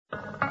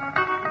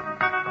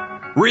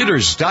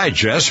Reader's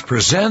Digest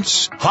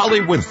presents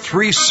Hollywood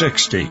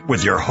 360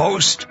 with your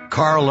host,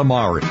 Carl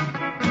Amari.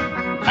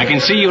 I can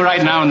see you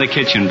right now in the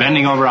kitchen,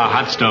 bending over a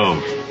hot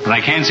stove, but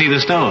I can't see the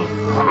stove.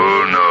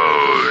 Who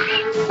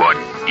knows what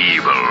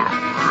evil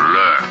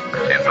lurks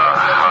in the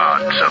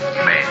hearts of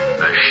men?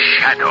 The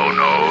shadow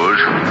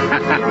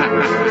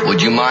knows.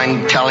 Would you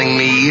mind telling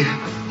me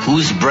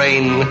whose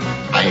brain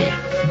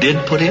I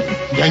did put in?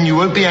 And you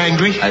won't be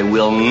angry? I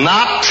will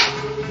not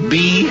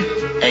be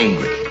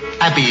angry.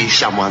 Abby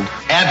someone.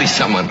 Abby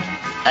someone.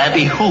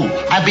 Abby who?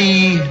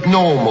 Abby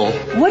normal.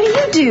 What do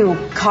you do,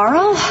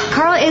 Carl?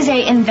 Carl is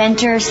a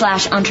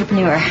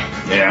inventor/entrepreneur.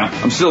 Yeah,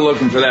 I'm still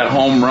looking for that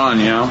home run,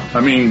 you know?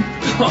 I mean,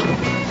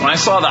 when I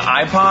saw the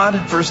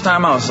iPod first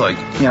time, I was like,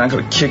 I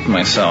could have kicked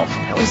myself.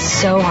 That was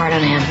so hard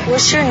on him.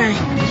 What's your name?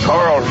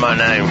 Carl's my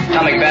name.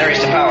 Atomic batteries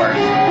to power.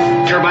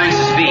 Turbines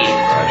to speed.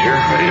 Roger,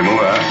 ready to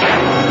move out.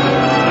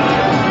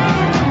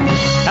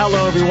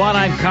 Hello, everyone.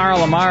 I'm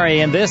Carl Amari,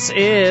 and this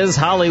is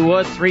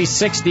Hollywood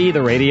 360,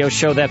 the radio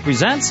show that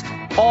presents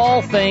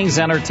all things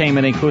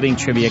entertainment, including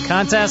trivia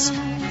contests,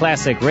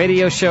 classic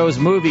radio shows,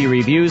 movie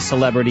reviews,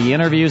 celebrity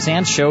interviews,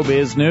 and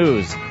showbiz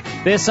news.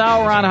 This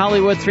hour on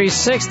Hollywood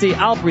 360,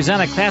 I'll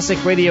present a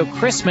classic radio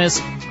Christmas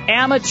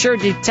amateur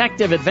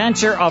detective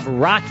adventure of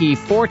Rocky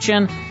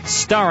Fortune,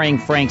 starring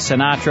Frank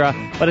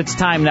Sinatra. But it's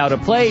time now to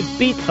play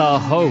Beat the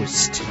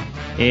Host.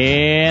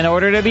 In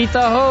order to beat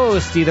the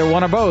host, either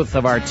one or both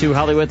of our two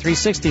Hollywood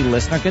 360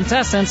 listener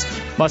contestants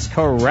must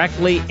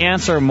correctly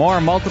answer more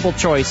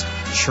multiple-choice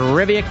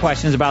trivia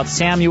questions about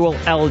Samuel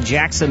L.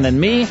 Jackson than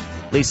me.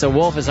 Lisa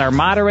Wolf is our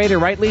moderator,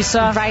 right,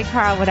 Lisa? Right,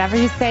 Carl. Whatever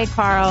you say,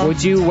 Carl.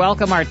 Would you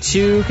welcome our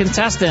two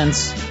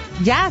contestants?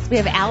 Yes, we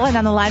have Alan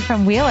on the line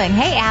from Wheeling.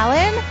 Hey,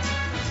 Alan.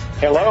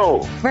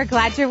 Hello. We're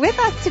glad you're with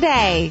us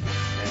today.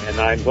 And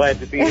I'm glad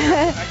to be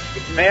here.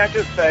 May I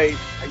just say,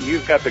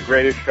 you've got the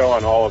greatest show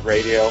on all of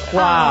radio.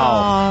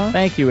 Wow. Aww.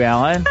 Thank you,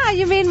 Alan.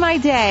 You made my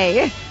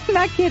day.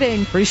 Not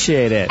kidding.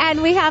 Appreciate it.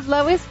 And we have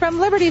Lois from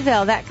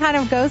Libertyville. That kind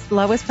of goes,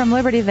 Lois from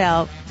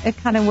Libertyville. It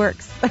kind of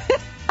works.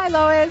 Hi,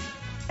 Lois.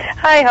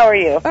 Hi, how are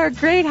you?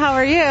 Great, how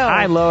are you?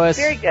 Hi, Lois.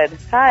 Very good.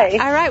 Hi.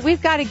 All right,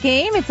 we've got a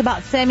game. It's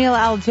about Samuel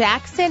L.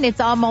 Jackson.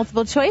 It's all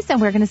multiple choice, and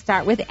we're going to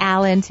start with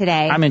Alan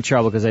today. I'm in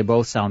trouble because they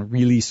both sound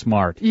really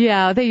smart.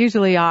 Yeah, they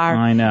usually are.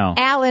 I know.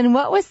 Alan,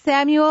 what was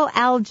Samuel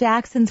L.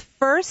 Jackson's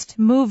first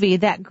movie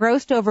that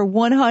grossed over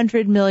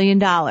 $100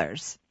 million?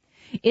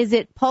 Is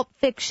it Pulp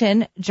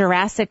Fiction,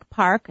 Jurassic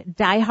Park,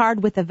 Die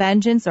Hard with a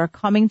Vengeance, or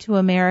Coming to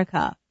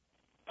America?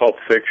 Pulp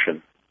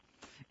Fiction.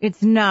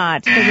 It's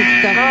not.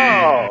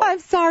 I'm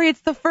sorry,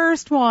 it's the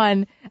first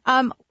one.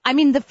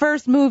 The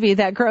first movie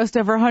that grossed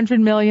over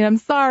 $100 million. I'm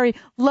sorry.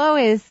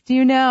 Lois, do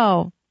you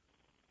know?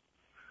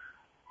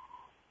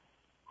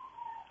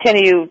 Can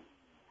you?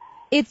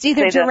 It's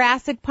either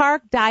Jurassic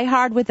Park, Die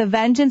Hard with a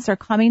Vengeance, or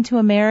Coming to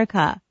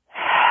America.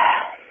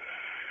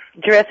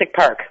 Jurassic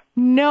Park.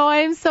 No,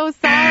 I'm so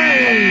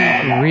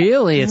sorry.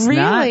 Really? It's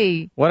not?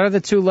 Really? What are the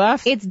two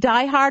left? It's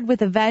Die Hard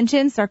with a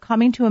Vengeance or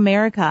Coming to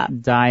America.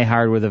 Die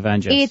Hard with a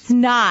Vengeance. It's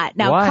not.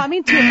 Now, what?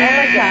 Coming to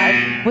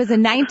America was a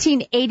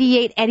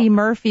 1988 Eddie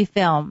Murphy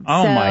film.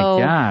 Oh, my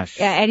gosh.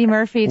 Yeah, Eddie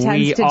Murphy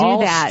tends to do that.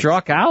 We all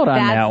struck out on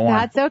that one.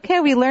 That's okay.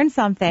 We learned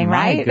something,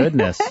 right? My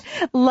goodness.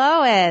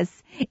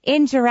 Lois,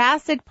 in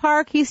Jurassic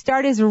Park, he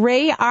starred as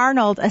Ray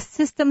Arnold, a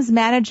systems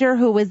manager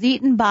who was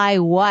eaten by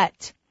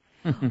what?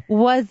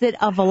 Was it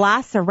a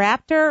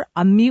velociraptor,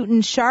 a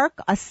mutant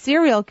shark, a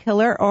serial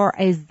killer, or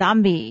a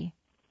zombie?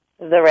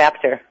 The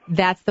raptor.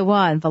 That's the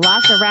one.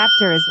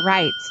 Velociraptor is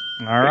right.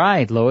 All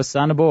right, Lois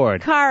on the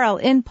board. Carl,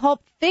 in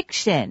Pulp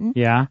Fiction,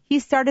 he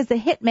starred as a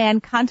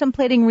hitman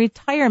contemplating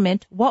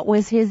retirement. What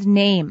was his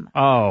name?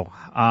 Oh,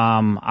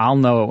 I'll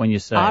know it when you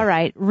say. All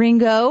right,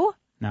 Ringo.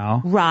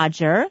 No.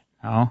 Roger.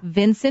 No.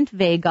 Vincent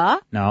Vega.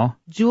 No.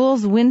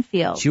 Jules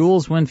Winfield.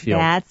 Jules Winfield.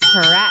 That's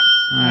correct.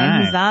 All and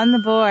right. he's on the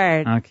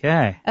board.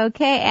 Okay.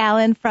 Okay,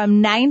 Alan,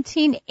 from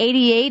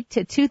 1988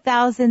 to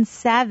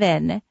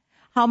 2007,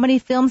 how many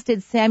films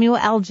did Samuel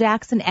L.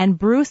 Jackson and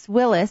Bruce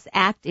Willis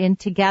act in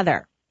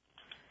together?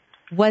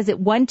 Was it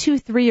 1, 2,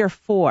 3, or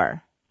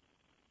 4?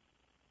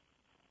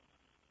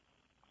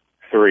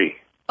 3.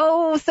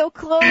 Oh, so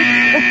close.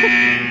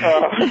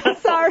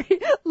 Sorry.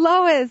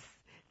 Lois,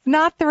 it's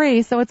not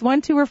 3, so it's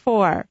 1, 2, or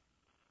 4.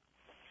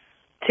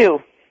 2.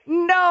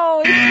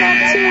 No, it's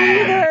not 2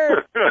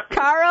 either.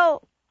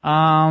 Carl?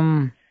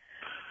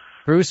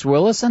 Bruce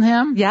Willis and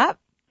him? Yep.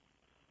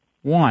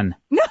 1.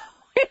 No,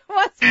 it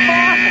was 4.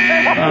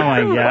 Oh,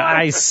 my God.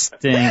 I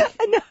stink.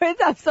 No,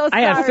 I'm so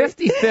sorry. I had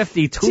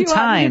 50-50 two times. Do you want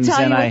me to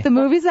tell you what the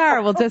movies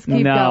are? We'll just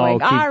keep going.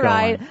 Keep All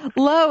right. going.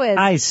 Lois.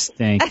 I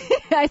stink.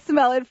 I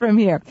smell it from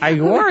here. I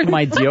wore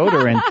my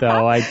deodorant,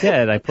 though. I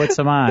did. I put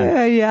some on.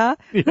 Yeah?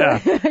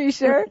 Yeah. Are you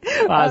sure?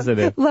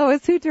 Positive.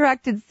 Lois, who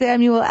directed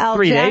Samuel L.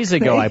 3 Jackson? days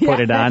ago I put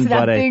it on.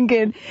 That's what I'm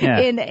thinking.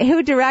 Yeah.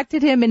 Who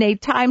directed him in A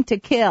Time to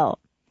Kill?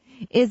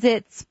 Is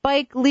it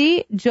Spike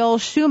Lee, Joel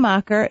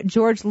Schumacher,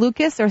 George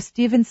Lucas, or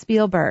Steven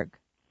Spielberg?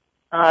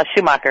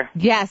 Schumacher.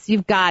 Yes,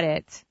 you've got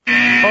it.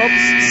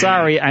 Oops,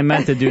 sorry, I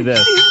meant to do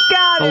this. You've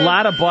got A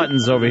lot of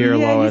buttons over here,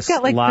 Yeah, Lois. he's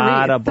got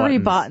like three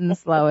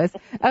buttons, Lois.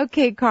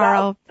 Okay,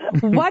 Carl.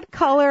 What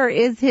color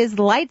is his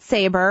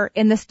lightsaber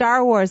in the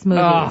Star Wars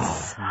movies?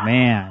 Oh,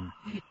 man.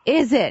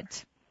 Is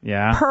it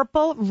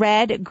purple,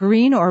 red,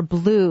 green, or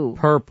blue?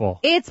 Purple.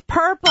 It's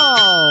purple.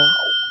 All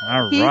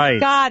right.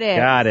 He's got it.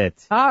 Got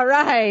it. All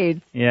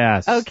right.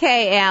 Yes.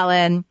 Okay,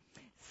 Alan.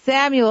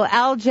 Samuel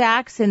L.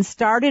 Jackson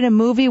starred in a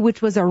movie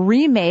which was a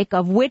remake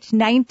of which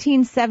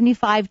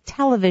 1975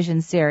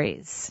 television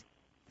series?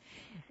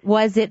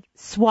 Was it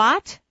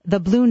SWAT, The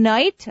Blue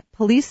Knight,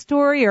 Police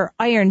Story, or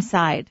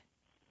Ironside?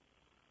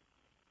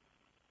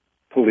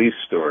 Police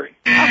Story.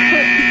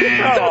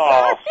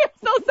 I'm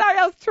so sorry.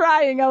 I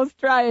was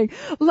trying.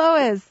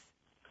 Lois.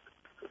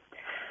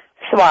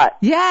 SWAT.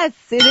 Yes,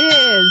 it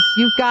is.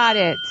 You've got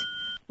it.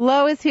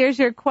 Lois, here's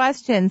your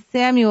question.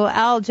 Samuel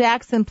L.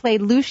 Jackson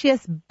played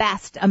Lucius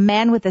Best, a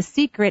man with a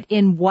secret,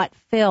 in what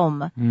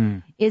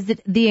film? Is it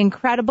The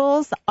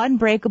Incredibles,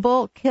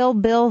 Unbreakable, Kill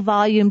Bill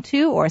Volume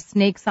 2, or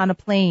Snakes on a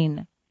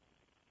Plane?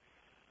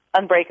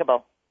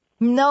 Unbreakable.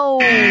 No.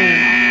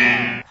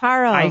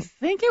 Carl. I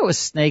think it was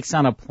Snakes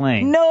on a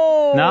Plane.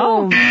 No.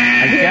 No?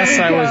 I guess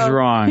I was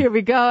wrong. Here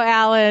we go,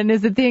 Alan.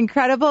 Is it The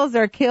Incredibles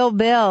or Kill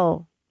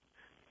Bill?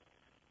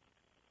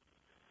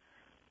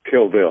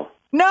 Kill Bill.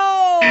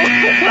 No!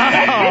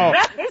 I'm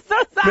so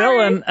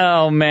sorry.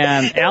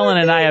 Alan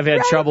and I have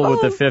had trouble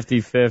with the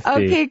 50-50.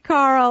 Okay,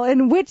 Carl,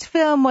 in which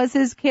film was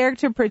his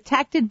character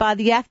protected by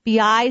the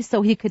FBI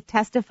so he could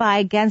testify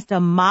against a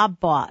mob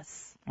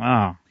boss?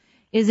 Oh.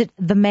 Is it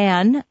The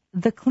Man,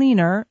 The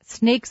Cleaner,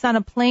 Snakes on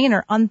a Plane,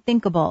 or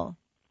Unthinkable?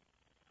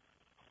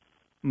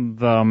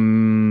 The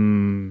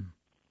Man.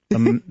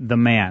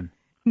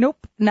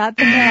 Nope, not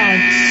The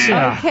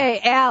Man.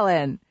 Okay,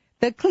 Alan,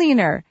 The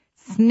Cleaner,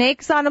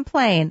 Snakes on a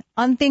Plane,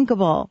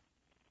 Unthinkable.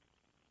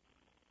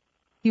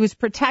 He was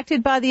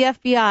protected by the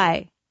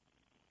FBI.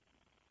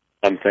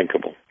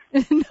 Unthinkable.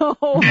 No.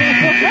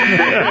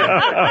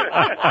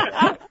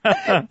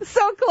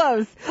 So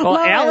close. Well,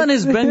 Lois. Alan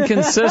has been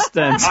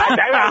consistent.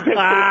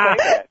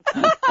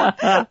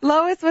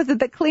 Lois, was it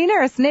The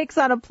Cleaner or Snakes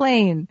on a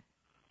Plane?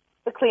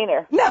 The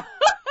Cleaner. No.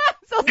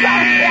 So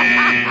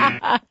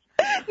sorry.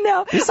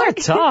 No. These are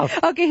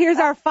tough. Okay, here's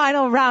our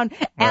final round.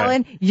 Right.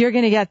 Alan, you're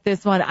going to get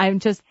this one. I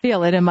just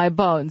feel it in my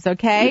bones,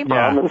 okay?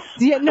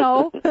 Yeah,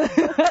 no.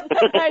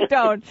 I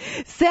don't.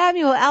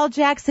 Samuel L.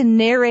 Jackson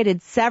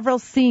narrated several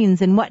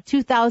scenes in what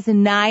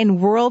 2009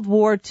 World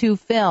War II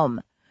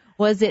film?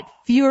 Was it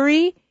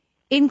Fury,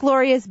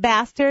 Inglourious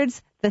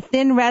Bastards, The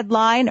Thin Red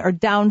Line, or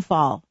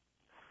Downfall?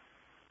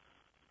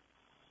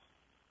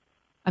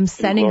 I'm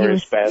sending you.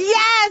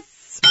 Yes!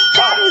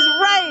 That is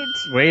right.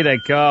 Way to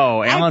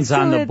go. Alan's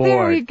on the board.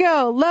 There we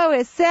go.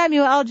 Lois,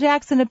 Samuel L.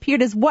 Jackson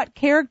appeared as what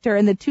character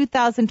in the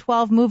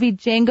 2012 movie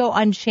Django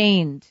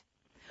Unchained?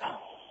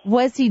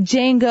 Was he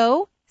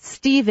Django,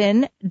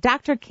 Steven,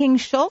 Dr. King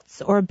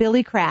Schultz, or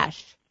Billy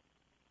Crash?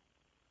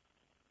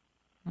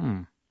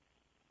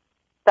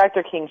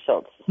 Dr. King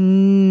Schultz.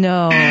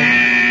 No.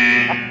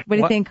 What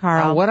do you think,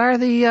 Carl? What are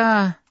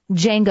the...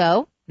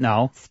 Django?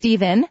 No.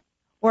 Steven,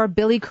 or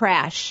Billy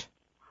Crash?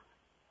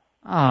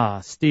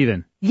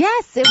 Steven.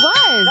 Yes, it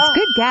was.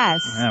 Good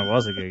guess. Yeah, it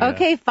was a good guess.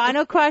 Okay,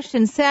 final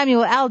question.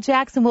 Samuel L.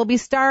 Jackson will be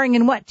starring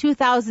in what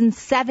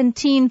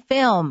 2017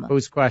 film?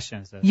 Whose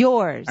question is this?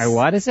 Yours.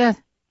 What is it?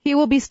 He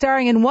will be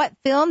starring in what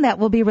film that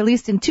will be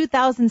released in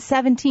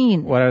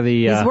 2017? What are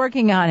the... He's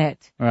working on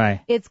it.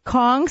 Right. It's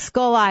Kong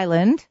Skull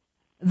Island,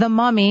 The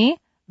Mummy,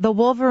 The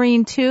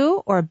Wolverine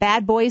 2, or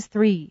Bad Boys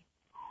 3?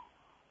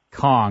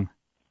 Kong.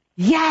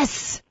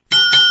 Yes!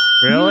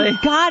 Really? You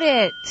got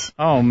it.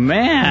 Oh,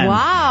 man.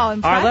 Wow,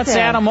 impressive. All right, let's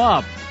add them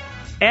up.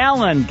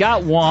 Alan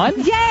got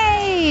one.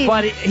 Yay!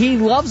 But he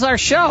loves our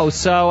show,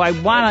 so I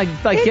want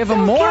to give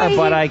him more,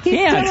 but I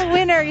can't. He's still a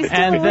winner. He's still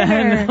and a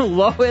winner. then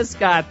Lois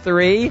got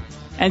 3,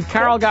 and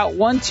Carl got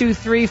 1, 2,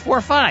 3, 4,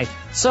 5.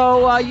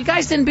 So you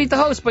guys didn't beat the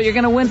host, but you're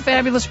going to win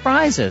fabulous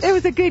prizes. It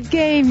was a good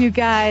game, you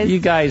guys. You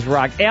guys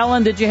rock.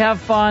 Alan, did you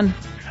have fun?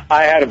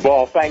 I had a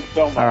ball. Thanks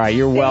so much. All right,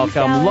 you're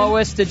welcome. Alan.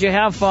 Lois, did you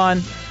have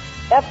fun?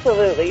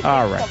 Absolutely.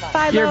 All right. So much.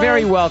 Bye, You're Lois.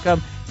 very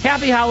welcome.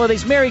 Happy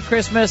holidays, Merry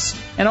Christmas,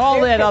 and all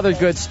Merry that other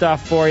Christmas. good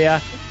stuff for you.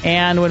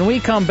 And when we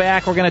come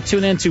back, we're going to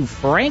tune into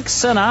Frank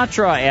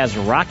Sinatra as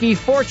Rocky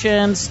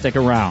Fortune. Stick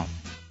around.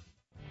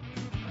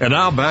 And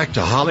now back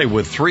to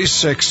Hollywood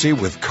 360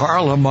 with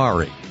Carl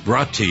Amari.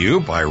 Brought to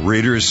you by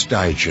Reader's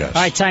Digest.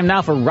 All right, time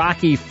now for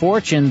Rocky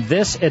Fortune.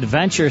 This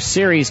adventure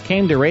series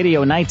came to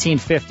radio in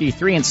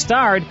 1953 and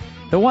starred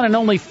the one and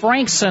only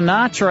Frank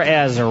Sinatra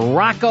as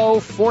Rocco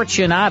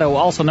Fortunato,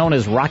 also known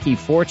as Rocky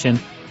Fortune,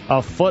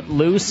 a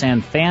footloose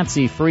and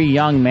fancy-free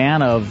young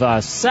man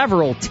of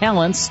several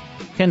talents,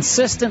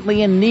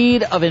 consistently in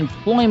need of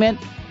employment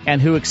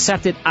and who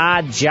accepted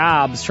odd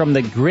jobs from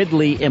the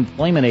Gridley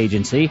Employment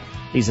Agency.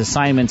 These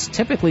assignments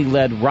typically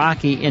led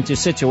Rocky into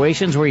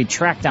situations where he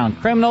tracked down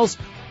criminals,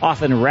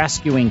 often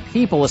rescuing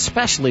people,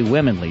 especially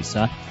women,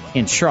 Lisa,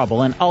 in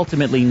trouble and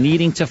ultimately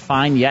needing to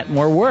find yet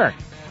more work.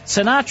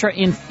 Sinatra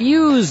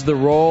infused the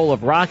role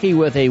of Rocky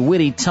with a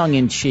witty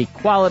tongue-in-cheek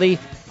quality,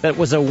 that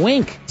was a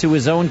wink to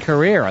his own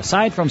career.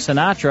 Aside from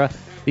Sinatra,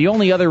 the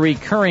only other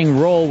recurring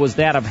role was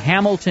that of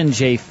Hamilton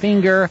J.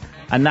 Finger,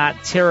 a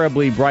not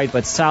terribly bright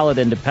but solid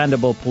and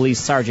dependable police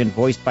sergeant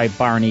voiced by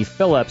Barney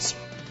Phillips.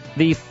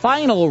 The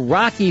final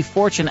Rocky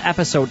Fortune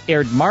episode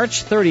aired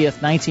March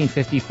 30th,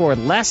 1954,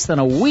 less than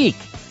a week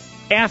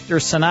after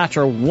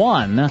Sinatra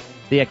won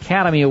the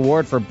Academy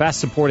Award for Best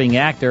Supporting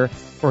Actor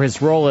for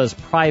his role as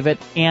Private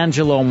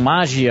Angelo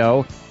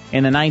Maggio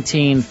in the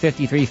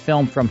 1953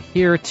 film From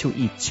Here to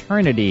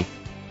Eternity.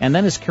 And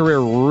then his career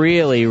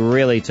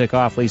really took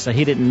off, Lisa.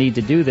 He didn't need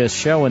to do this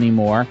show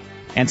anymore,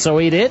 and so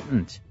he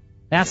didn't.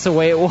 That's the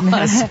way it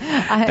was.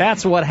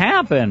 That's what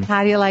happened.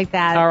 How do you like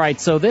that? All right,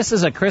 so this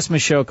is a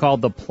Christmas show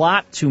called The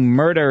Plot to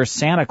Murder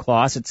Santa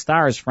Claus. It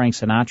stars Frank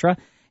Sinatra.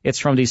 It's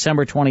from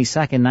December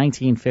 22nd,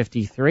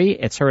 1953.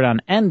 It's heard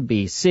on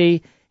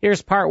NBC.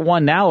 Here's part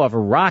one now of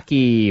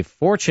Rocky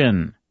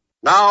Fortune.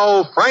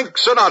 Now, Frank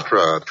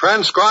Sinatra,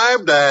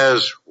 transcribed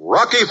as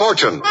Rocky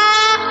Fortune.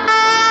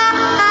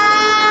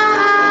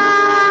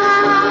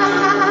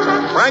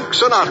 Frank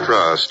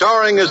Sinatra,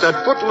 starring as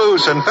that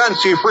footloose and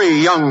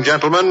fancy-free young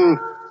gentleman,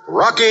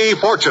 Rocky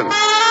Fortune.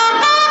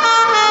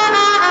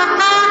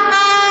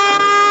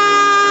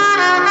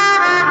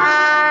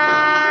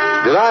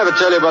 Did I ever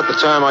tell you about the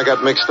time I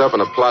got mixed up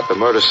in a plot to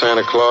murder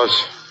Santa Claus?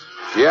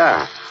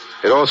 Yeah.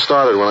 It all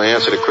started when I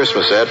answered a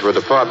Christmas ad for a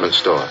department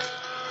store.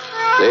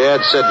 The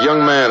ad said,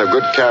 young man of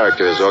good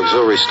character as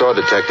auxiliary store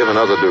detective and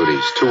other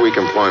duties, 2-week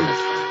employment.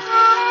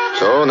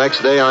 So,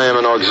 next day I am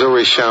an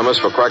auxiliary shamus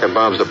for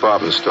Quackenbaum's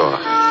department store.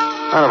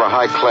 Kind of a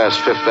high-class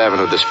Fifth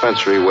Avenue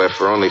dispensary where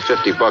for only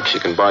 $50 you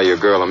can buy your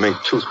girl a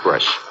mink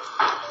toothbrush.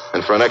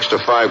 And for an extra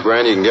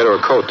 $5,000 you can get her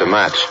a coat to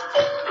match.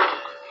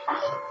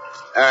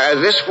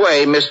 This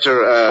way,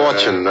 Mr.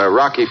 Fortune,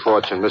 Rocky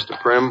Fortune, Mr.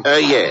 Prim.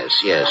 Yes.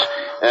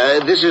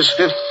 This is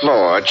 5th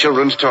floor,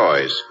 children's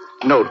toys.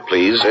 Note,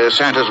 please,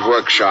 Santa's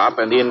workshop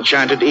and the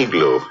enchanted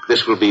igloo.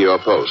 This will be your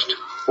post.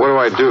 What do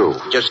I do?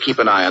 Just keep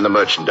an eye on the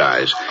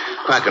merchandise.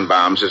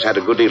 Quackenbaum's has had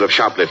a good deal of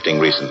shoplifting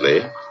recently.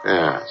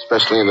 Yeah,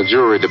 especially in the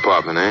jewelry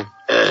department, eh?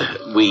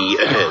 We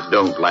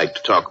don't like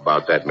to talk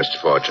about that,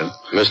 Mr. Fortune.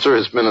 Mister,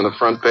 it's been on the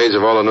front page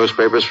of all the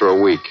newspapers for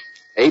a week.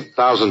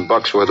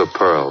 $8,000 worth of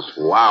pearls.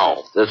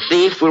 Wow. The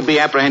thief will be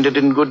apprehended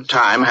in good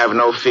time, have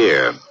no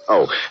fear.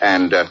 Oh,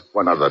 and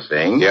one other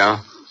thing.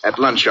 Yeah? At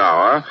lunch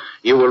hour,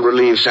 you will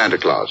relieve Santa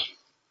Claus.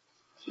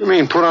 You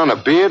mean put on a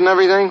beard and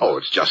everything? Oh,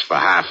 it's just for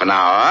half an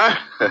hour.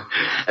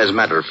 As a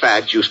matter of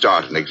fact, you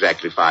start in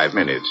exactly 5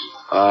 minutes.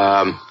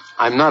 I'm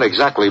not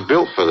exactly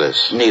built for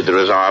this. Neither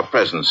is our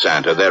present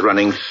Santa. They're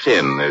running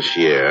thin this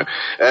year.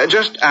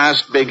 Just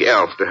ask Big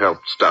Elf to help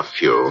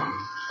stuff you.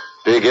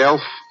 Big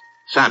Elf?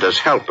 Santa's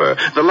helper,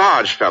 the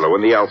large fellow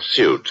in the elf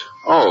suit.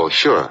 Oh,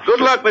 sure.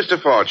 Good luck,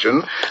 Mr.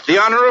 Fortune. The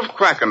honor of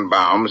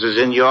Quackenbaum's is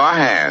in your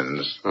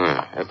hands.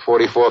 At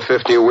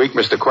 $44.50 a week,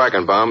 Mr.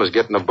 Quackenbaum is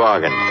getting a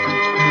bargain.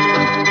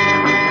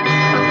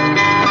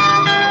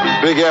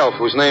 Big Elf,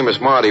 whose name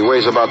is Marty,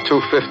 weighs about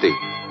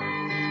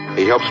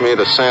 250. He helps me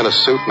into Santa's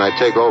suit, and I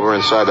take over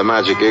inside the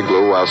magic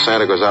igloo while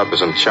Santa goes out for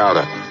some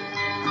chowder.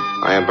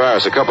 I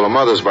embarrass a couple of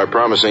mothers by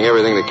promising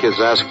everything the kids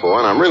ask for,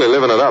 and I'm really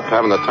living it up,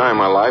 having the time of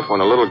my life when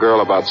a little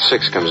girl about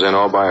 6 comes in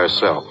all by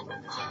herself.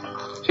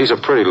 She's a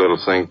pretty little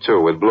thing,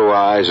 too, with blue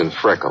eyes and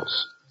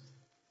freckles.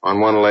 On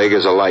one leg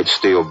is a light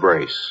steel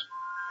brace.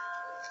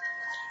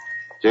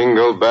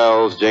 Jingle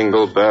bells,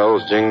 jingle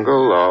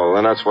all,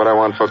 and that's what I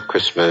want for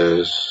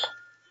Christmas.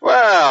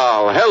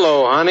 Well,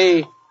 hello,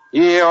 honey.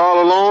 You here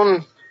all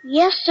alone?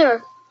 Yes,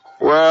 sir.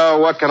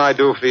 Well, what can I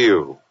do for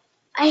you?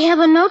 I have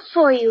a note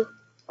for you.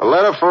 A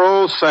letter for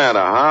old Santa,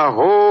 huh?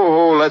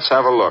 Ho, let's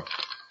have a look.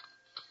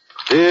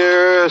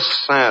 Dear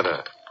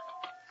Santa,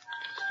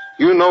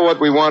 you know what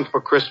we want for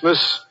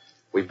Christmas.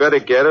 We better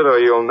get it or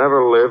you'll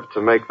never live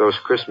to make those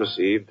Christmas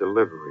Eve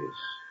deliveries.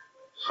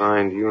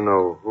 Signed, you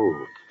know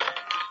who.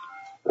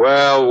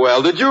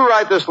 Well, did you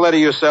write this letter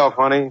yourself,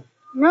 honey?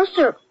 No,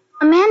 sir.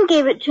 A man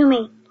gave it to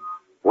me.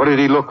 What did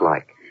he look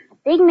like?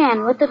 A big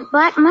man with a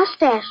black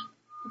mustache.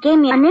 He gave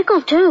me a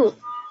nickel, too.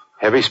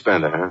 Heavy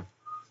spender, huh?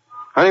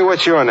 Honey,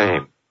 what's your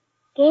name?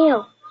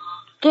 Gail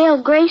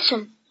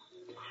Grayson.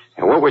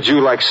 And what would you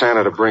like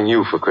Santa to bring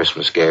you for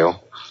Christmas,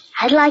 Gail?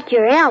 I'd like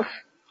your elf.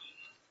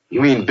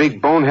 You mean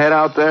Big Bonehead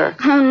out there?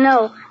 Oh,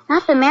 no,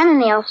 not the man in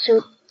the elf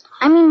suit.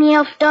 I mean the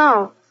elf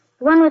doll.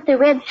 The one with the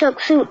red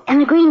silk suit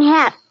and the green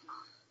hat.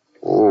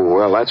 Oh,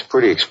 well, that's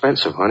pretty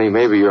expensive, honey.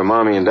 Maybe your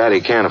mommy and daddy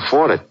can't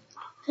afford it.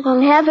 I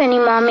don't have any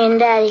mommy and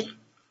daddy.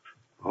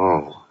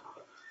 Oh.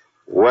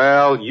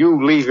 Well,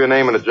 you leave your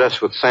name and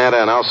address with Santa,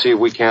 and I'll see if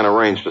we can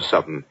arrange for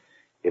something.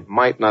 It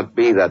might not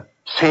be that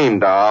same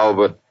doll,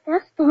 but...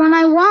 That's the one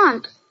I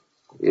want.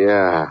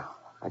 Yeah,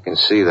 I can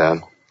see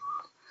that.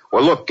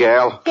 Well, look,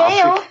 Gail.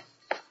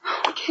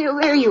 Gail,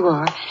 there you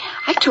are.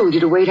 I told you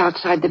to wait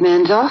outside the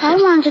man's office. I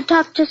wanted to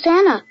talk to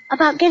Santa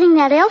about getting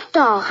that elf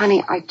doll.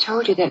 Honey, I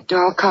told you that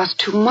doll cost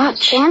too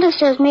much. Santa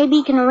says maybe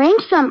he can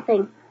arrange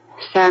something.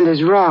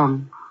 Santa's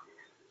wrong.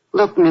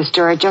 Look,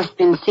 mister, I just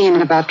been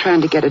seeing about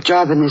trying to get a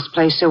job in this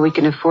place so we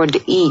can afford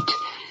to eat.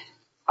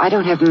 I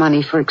don't have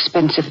money for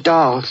expensive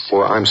dolls.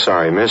 Well, I'm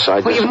sorry, miss.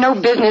 Well, you've no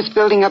business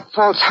building up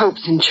false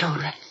hopes in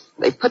children.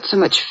 They put so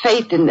much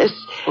faith in this.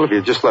 Well, if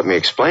you just let me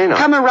explain...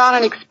 Come around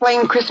and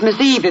explain Christmas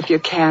Eve if you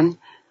can.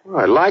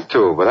 Well, I'd like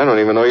to, but I don't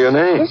even know your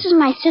name. This is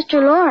my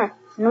sister Laura,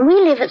 and we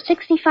live at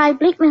 65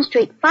 Bleakman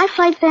Street, 5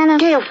 flights and a...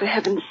 Gail, for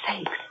heaven's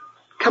sake.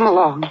 Come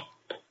along.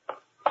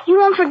 You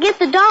won't forget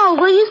the doll,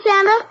 will you,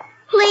 Santa?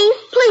 Please,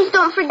 please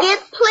don't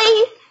forget,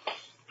 please.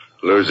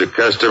 Lose a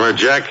customer,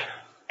 Jack?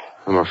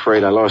 I'm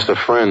afraid I lost a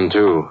friend,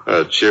 too.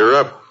 Cheer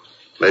up.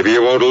 Maybe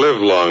you won't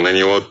live long, then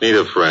you won't need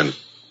a friend.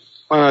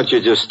 Why don't you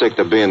just stick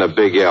to being a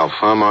big elf,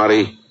 huh,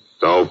 Marty?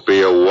 Don't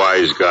be a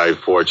wise guy,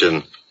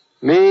 Fortune.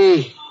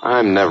 Me?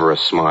 I'm never a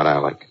smart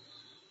aleck.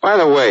 By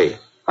the way,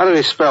 how do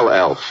they spell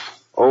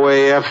elf?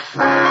 O-A-F?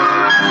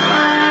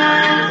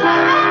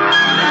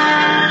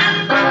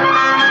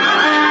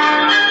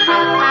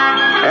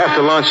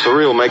 After lunch, the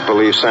real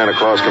make-believe Santa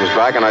Claus comes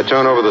back, and I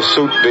turn over the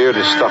suit, beard,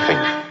 and stuffing.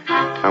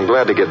 I'm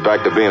glad to get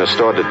back to being a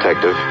store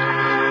detective.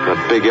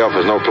 That big elf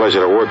is no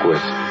pleasure to work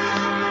with.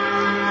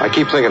 I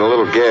keep thinking of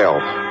little Gail.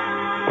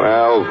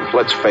 Well,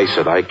 let's face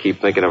it, I keep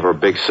thinking of her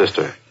big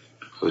sister,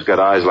 who's got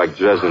eyes like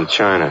Dresden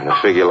china and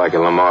a figure like a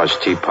Lamarge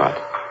teapot.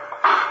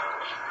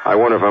 I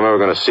wonder if I'm ever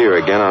going to see her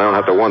again. I don't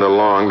have to wonder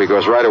long,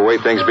 because right away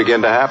things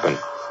begin to happen.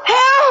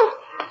 Help!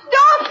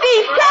 Stop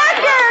these!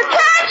 Catch her!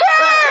 Catch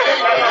her!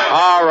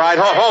 All right,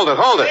 hold it.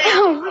 Oh,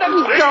 let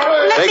me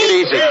go. Take it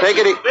easy.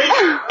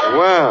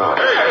 Well,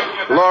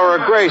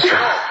 Laura Grayson.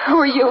 Who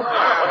are you?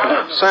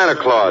 Santa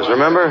Claus,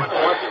 remember?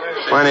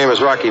 My name is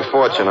Rocky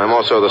Fortune. I'm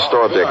also the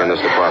store dick in this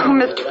Oh,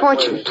 department. Mr.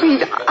 Fortune,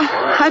 please.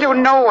 I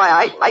don't know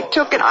why I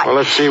took it. Well,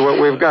 let's see what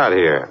we've got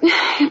here.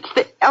 It's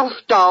the elf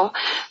doll,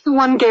 the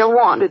one Gail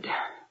wanted.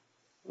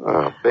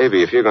 Oh,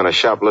 baby, if you're going to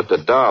shoplift a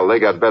doll, they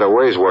got better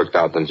ways worked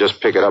out than just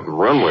pick it up and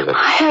run with it.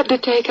 I had to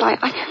take it.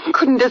 I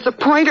couldn't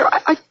disappoint her.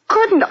 I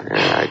couldn't.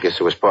 Yeah, I guess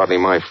it was partly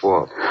my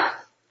fault.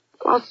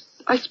 Well,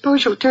 I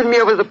suppose you'll turn me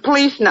over to the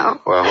police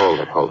now.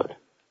 Well, hold it.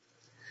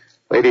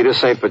 Lady,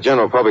 this ain't for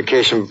general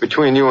publication, but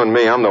between you and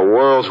me, I'm the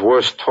world's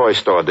worst toy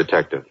store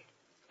detective.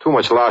 Too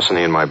much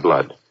larceny in my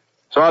blood.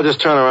 So I'll just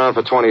turn around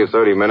for 20 or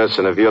 30 minutes,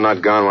 and if you're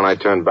not gone when I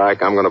turn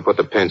back, I'm going to put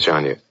the pinch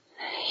on you.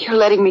 You're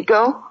letting me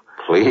go?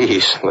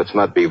 Please, let's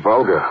not be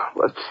vulgar.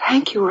 Well,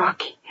 thank you,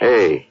 Rocky.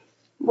 Hey.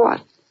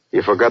 What?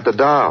 You forgot the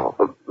doll.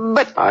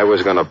 But... I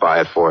was going to buy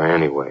it for her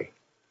anyway.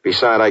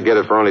 Besides, I get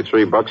it for only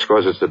 $3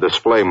 because it's a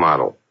display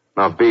model.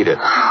 Now beat it.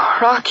 Oh,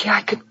 Rocky,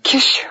 I could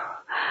kiss you.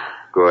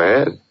 Go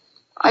ahead.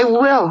 I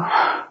will.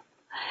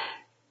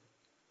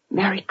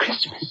 Merry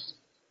Christmas.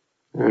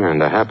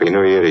 And a Happy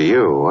New Year to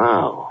you.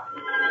 Wow.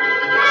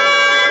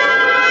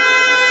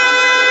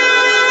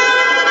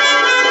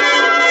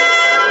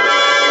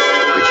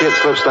 The kid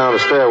slips down the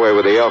stairway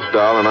with the elf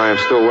doll, and I am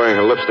still wearing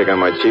her lipstick on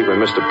my cheek when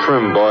Mr.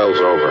 Prim boils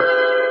over.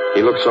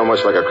 He looks so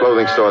much like a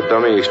clothing store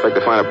dummy, you expect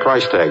to find a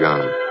price tag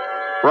on him.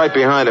 Right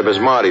behind him is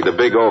Marty, the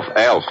big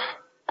elf.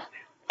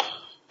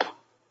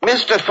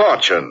 Mr.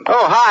 Fortune.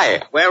 Oh,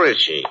 hi. Where is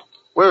she?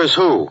 Where is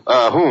who?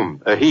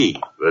 Whom? He.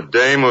 The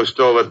dame who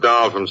stole the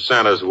doll from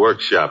Santa's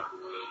workshop.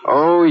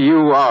 Oh,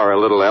 you are a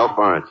little elf,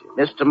 aren't you?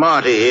 Mr.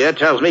 Marty here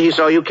tells me he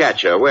saw you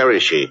catch her. Where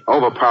is she?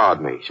 Overpowered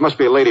me. She must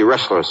be a lady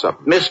wrestler or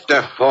something.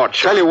 Mr.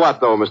 Fortune. Tell you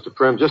what, though, Mr.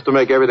 Prim, just to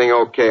make everything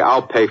okay,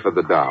 I'll pay for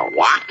the doll.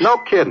 What? No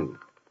kidding.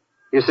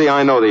 You see,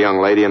 I know the young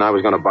lady, and I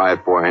was going to buy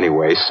it for her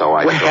anyway, so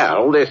I...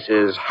 Well, this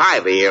is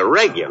highly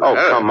irregular. Oh,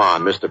 come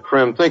on, Mr.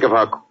 Prim. Think of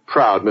how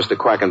proud Mr.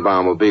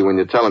 Quackenbaum will be when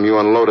you tell him you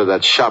unloaded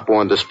that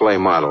shop-worn display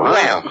model,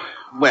 huh?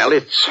 Well,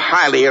 it's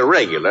highly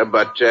irregular,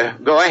 but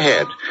go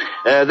ahead.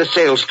 The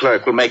sales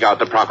clerk will make out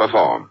the proper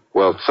form.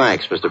 Well,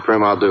 thanks, Mr.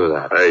 Prim. I'll do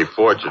that. Hey,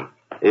 Fortune.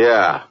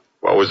 Yeah.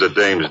 What was the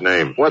dame's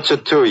name? What's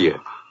it to you?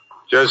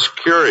 Just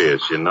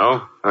curious, you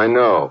know. I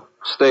know.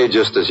 Stay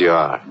just as you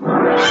are.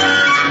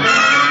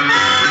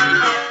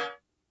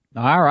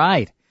 All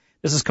right.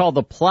 This is called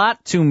The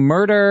Plot to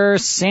Murder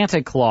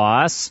Santa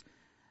Claus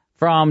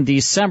from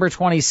December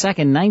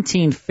 22nd,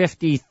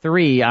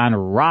 1953 on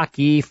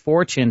Rocky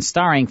Fortune,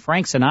 starring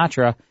Frank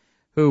Sinatra,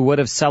 who would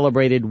have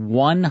celebrated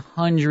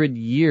 100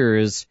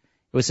 years.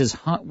 It was his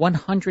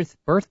 100th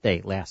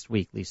birthday last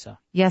week, Lisa.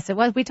 Yes, it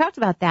was. We talked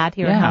about that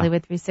here in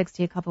Hollywood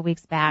 360 a couple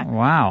weeks back.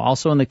 Wow.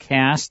 Also in the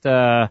cast,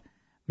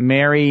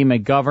 Mary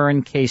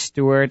McGovern, Kay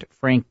Stewart,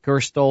 Frank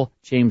Gerstle,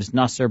 James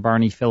Nusser,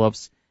 Barney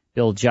Phillips,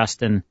 Bill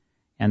Justine.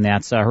 And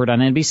that's heard on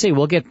NBC.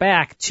 We'll get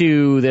back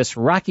to this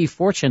Rocky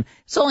Fortune.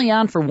 It's only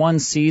on for one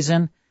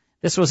season.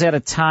 This was at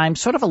a time,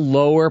 sort of a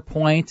lower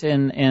point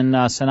in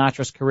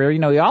Sinatra's career. You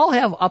know, we all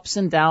have ups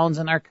and downs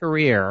in our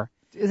career.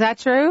 Is that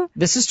true?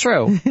 This is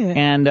true.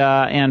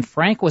 And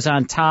Frank was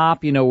on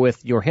top, you know,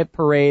 with Your Hit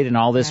Parade and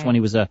all this when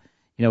he was a,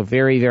 you know,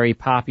 very, very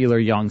popular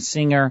young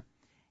singer.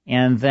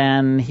 And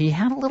then he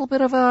had a little bit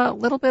of a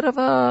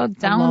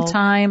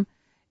downtime.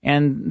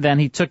 And then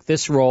he took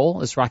this role,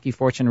 this Rocky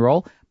Fortune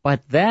role.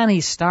 But then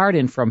he starred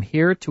in From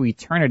Here to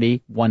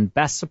Eternity, won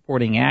Best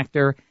Supporting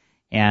Actor,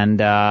 and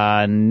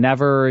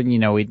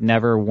he'd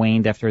never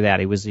waned after that.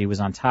 He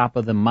was on top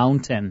of the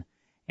mountain,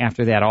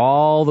 after that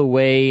all the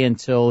way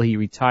until he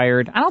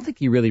retired. I don't think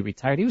he really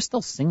retired. He was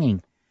still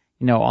singing,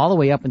 all the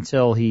way up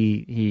until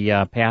he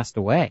passed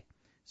away.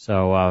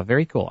 So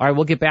very cool. All right,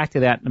 we'll get back to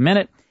that in a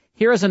minute.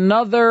 Here's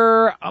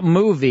another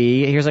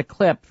movie. Here's a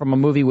clip from a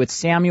movie with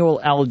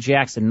Samuel L.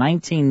 Jackson,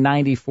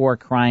 1994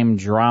 crime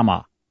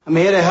drama. I'm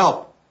here to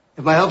help.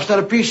 If my help's not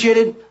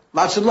appreciated,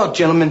 lots of luck,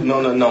 gentlemen.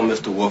 No,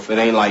 Mr. Wolf. It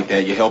ain't like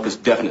that. Your help is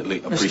definitely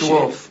appreciated. Mr.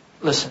 Wolf,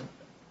 listen.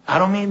 I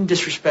don't mean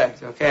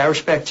disrespect, okay? I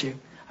respect you.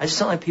 I just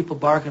don't like people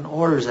barking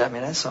orders at me,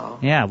 that's all.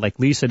 Yeah, like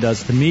Lisa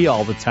does to me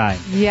all the time.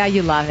 Yeah,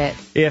 you love it.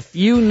 If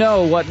you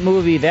know what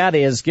movie that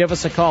is, give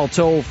us a call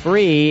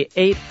toll-free,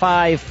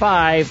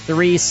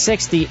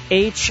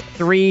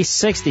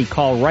 855-360-H360.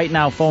 Call right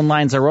now. Phone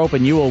lines are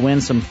open. You will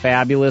win some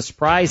fabulous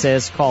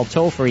prizes. Call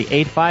toll-free,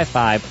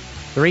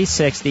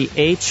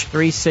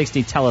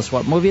 855-360-H360. Tell us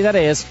what movie that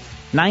is.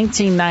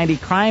 1990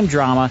 crime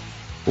drama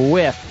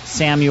with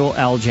Samuel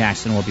L.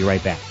 Jackson. We'll be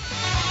right back.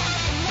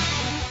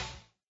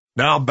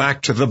 Now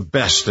back to the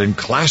best in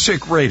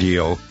classic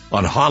radio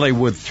on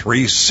Hollywood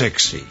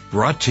 360.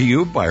 Brought to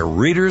you by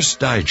Reader's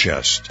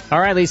Digest. All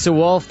right, Lisa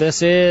Wolf,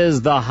 this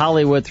is the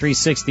Hollywood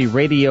 360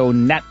 radio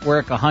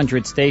network,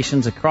 100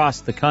 stations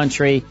across the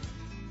country.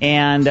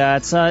 And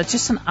it's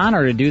just an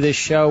honor to do this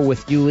show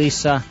with you,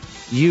 Lisa.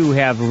 You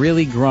have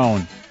really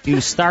grown. You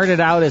started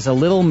out as a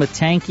little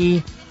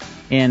Matanky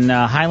in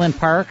Highland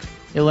Park,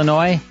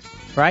 Illinois,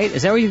 right?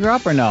 Is that where you grew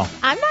up or no?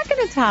 I'm not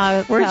going to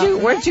tell.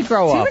 Where'd you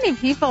grow up? Too many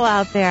people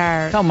out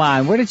there. Come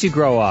on, where did you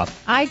grow up?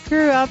 I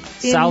grew up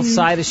in... South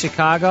side of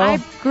Chicago? I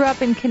grew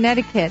up in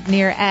Connecticut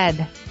near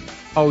Ed.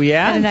 Oh,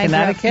 yeah? Ed and I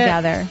Connecticut? grew up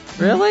together.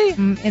 Really?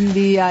 In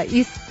the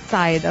east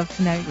side of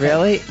Connecticut.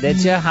 Really?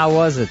 Did you? How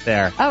was it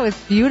there? Oh, it's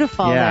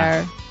beautiful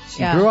there.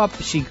 She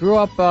grew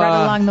up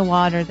right along the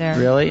water there.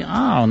 Really?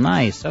 Oh,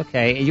 nice.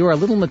 Okay. You were a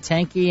little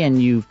Matanky,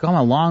 and you've come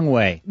a long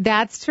way.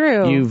 That's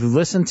true. You've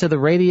listened to the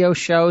radio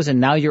shows, and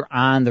now you're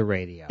on the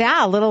radio.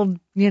 Yeah, a little,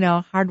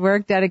 hard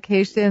work,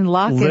 dedication,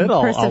 luck, and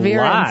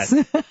perseverance.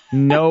 A lot.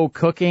 No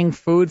cooking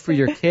food for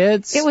your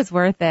kids. It was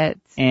worth it.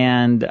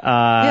 And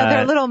yeah,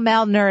 they're a little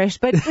malnourished,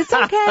 but it's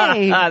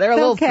okay. They're a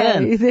little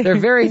thin. They're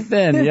very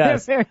thin.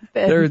 Yes, they're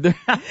very thin.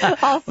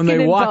 When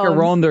they walk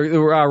around,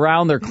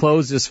 their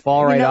clothes just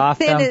fall right off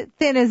them.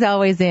 Thin is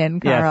always in,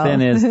 Carl. Yeah,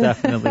 thin is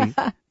definitely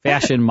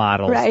fashion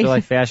models. Right. They're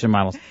like fashion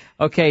models.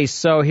 Okay,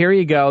 so here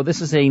you go.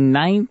 This is a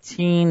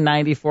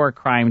 1994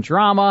 crime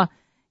drama,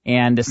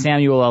 and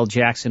Samuel L.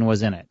 Jackson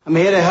was in it. I'm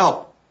here to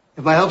help.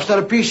 If my help's not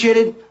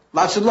appreciated,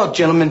 lots of luck,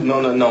 gentlemen.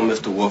 No,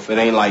 Mr. Wolf. It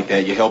ain't like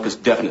that. Your help is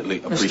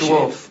definitely appreciated. Mr.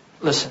 Wolf,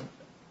 listen.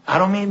 I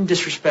don't mean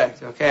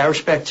disrespect, okay? I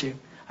respect you.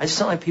 I just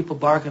don't like people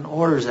barking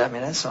orders at me,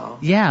 that's all.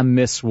 Yeah,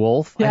 Miss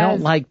Wolf. Yes. I don't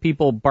like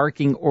people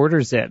barking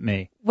orders at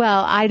me.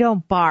 Well, I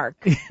don't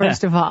bark,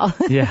 first of all.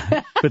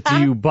 Yeah, but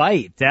do you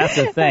bite? That's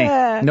the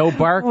thing. No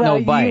bark,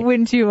 no bite.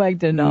 Wouldn't you like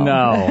to know?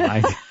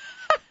 No,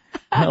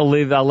 I'll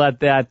let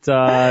that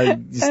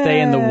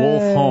stay in the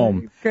wolf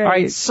home. Great. All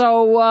right,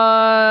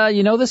 so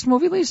you know this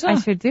movie, Lisa? I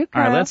sure do,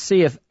 Carl. All right, let's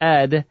see if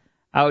Ed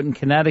out in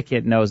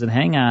Connecticut knows it.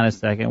 Hang on a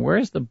second.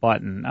 Where's the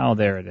button? Oh,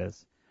 there it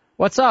is.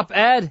 What's up,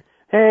 Ed?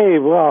 Hey,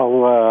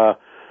 well,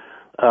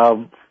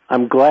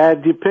 I'm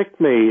glad you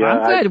picked me.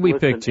 I'm glad we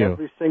picked you.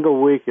 Every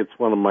single week, it's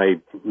one of my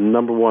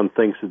number one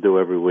things to do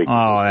every week.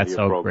 Oh, that's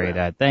so great,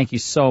 Ed. Thank you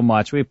so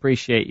much. We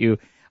appreciate you.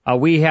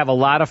 We have a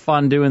lot of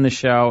fun doing the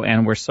show,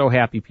 and we're so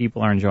happy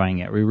people are enjoying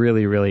it. We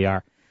really, really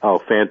are. Oh,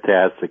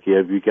 fantastic.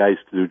 You guys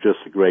do just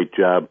a great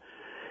job.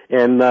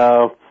 And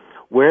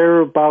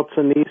whereabouts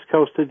on the East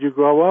Coast did you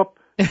grow up?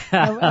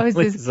 I was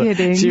just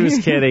kidding. She was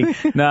kidding.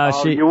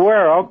 No, you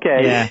were?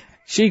 Okay. Yeah.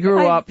 She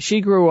grew up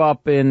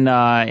in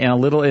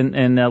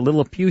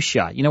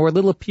Lilliputian. You know where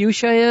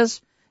Lilliputian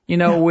is? You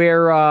know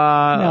where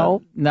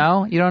No,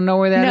 you don't know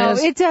where that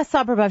is? No, it's a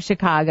suburb of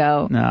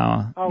Chicago.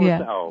 No. Oh, yeah.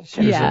 no.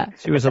 She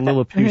was a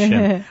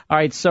Lilliputian. All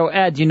right, so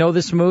Ed, you know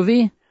this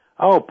movie?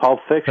 Oh, Pulp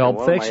Fiction.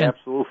 Pulp Fiction. One of my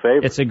absolute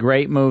favorites. It's a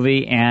great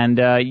movie, and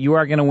you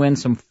are going to win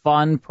some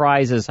fun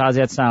prizes. How's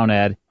that sound,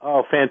 Ed?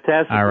 Oh,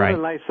 fantastic. All right. What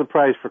a nice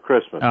surprise for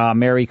Christmas.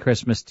 Merry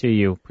Christmas to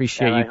you.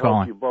 Appreciate you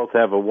calling. I hope you both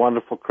have a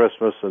wonderful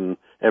Christmas and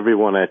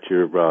everyone at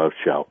your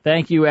show.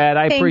 Thank you, Ed.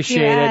 I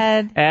appreciate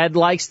it. Ed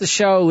likes the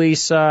show,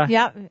 Lisa.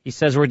 Yep. He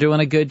says we're doing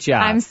a good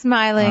job. I'm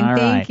smiling. All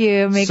Thank right.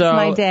 you. Makes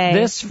my day.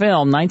 This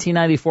film,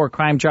 1994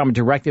 crime drama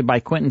directed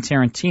by Quentin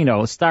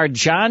Tarantino, starred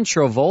John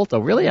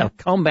Travolta. Really a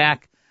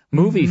comeback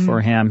movie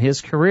for him.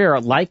 His career,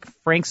 like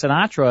Frank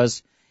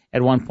Sinatra's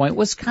at one point,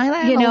 was kind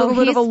of a little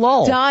bit of a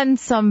lull. He's done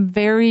some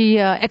very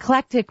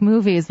eclectic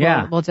movies,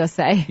 we'll just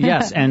say.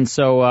 Yes, and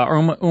so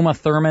Uma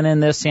Thurman in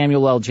this,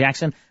 Samuel L.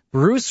 Jackson.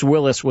 Bruce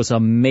Willis was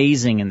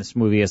amazing in this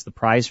movie as the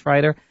prize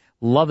fighter.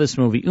 Love this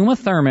movie. Uma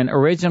Thurman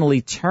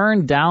originally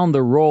turned down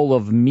the role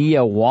of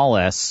Mia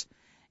Wallace,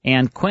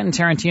 and Quentin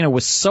Tarantino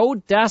was so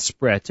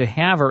desperate to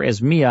have her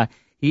as Mia,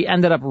 he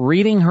ended up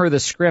reading her the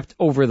script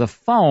over the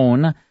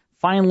phone,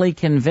 finally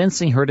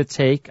convincing her to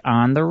take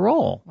on the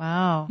role.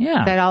 Wow. Yeah.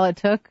 Is that all it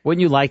took?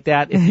 Wouldn't you like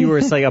that if you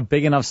were like a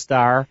big enough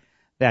star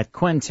that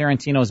Quentin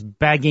Tarantino's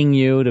begging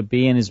you to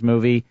be in his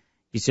movie?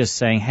 He's just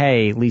saying,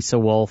 hey, Lisa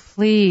Wolf.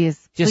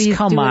 Please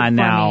come do it on for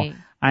now. me.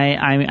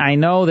 I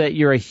know that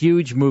you're a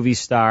huge movie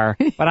star,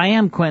 but I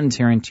am Quentin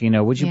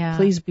Tarantino. Would you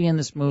please be in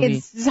this movie?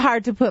 It's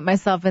hard to put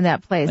myself in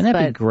that place. Wouldn't that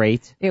be but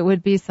great? It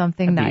would be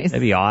something nice.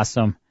 That'd be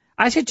awesome.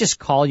 I should just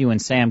call you and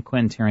say I'm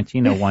Quentin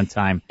Tarantino one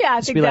time. Yeah, I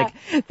just think be like,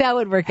 that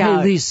would work hey,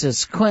 out. Hey, Lisa,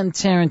 it's Quentin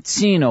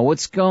Tarantino.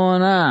 What's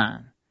going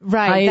on?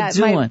 Right. How you that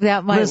doing?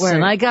 That might Listen,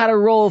 work. I got a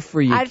role for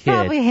you, I'd kid.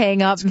 probably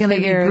hang up. It's gonna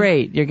be figure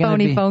great. You're gonna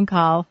phony phone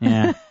call.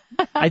 Yeah.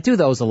 I do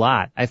those a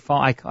lot. I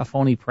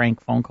phony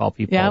prank phone call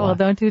people. Yeah, a lot. well,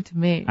 don't do it to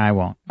me. I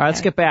won't. All right,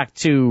 let's get back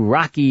to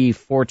Rocky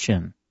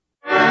Fortune.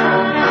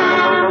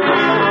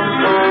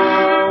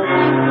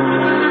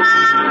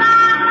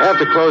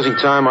 After closing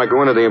time, I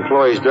go into the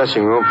employee's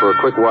dressing room for a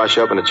quick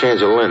wash-up and a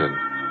change of linen.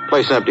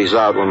 Place empties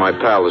out when my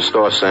pal, the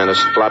store Santa,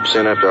 flops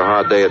in after a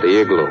hard day at the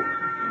igloo.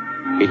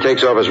 He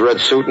takes off his red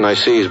suit, and I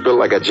see he's built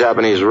like a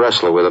Japanese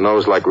wrestler with a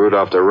nose like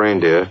Rudolph the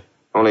reindeer,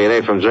 only it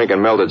ain't from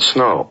drinking melted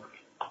snow.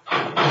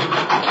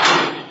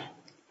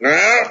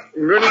 Well,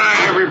 good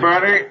night,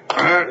 everybody.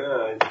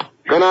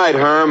 Good night,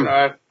 Herm.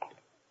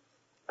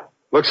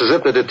 Looks as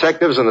if the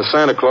detectives and the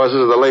Santa Clauses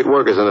are the late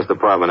workers in this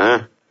department,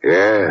 huh?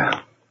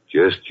 Yeah,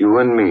 just you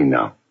and me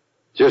now.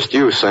 Just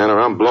you, Santa.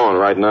 I'm blowing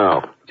right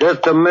now.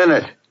 Just a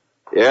minute.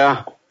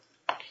 Yeah?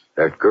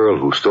 That girl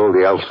who stole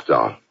the elf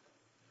doll.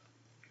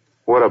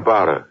 What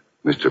about her?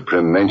 Mr.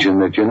 Prim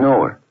mentioned that you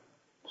know her.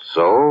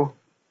 So?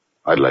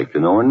 I'd like to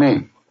know her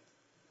name.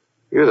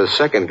 You're the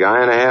second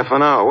guy in a half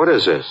an hour. What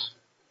is this?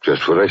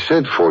 Just what I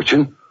said,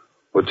 Fortune.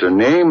 What's her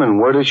name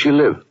and where does she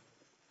live?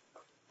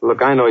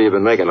 Look, I know you've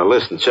been making a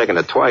list and checking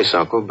it twice,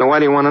 Uncle. Then why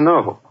do you want to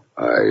know?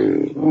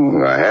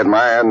 I had my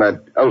eye on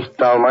that elf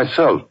doll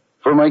myself.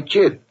 For my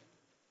kid.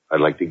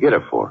 I'd like to get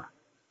her for her.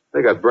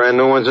 They got brand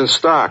new ones in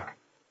stock.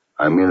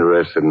 I'm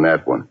interested in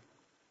that one.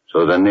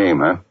 So the name,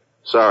 huh?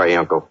 Sorry,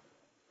 Uncle.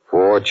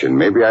 Fortune.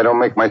 Maybe I don't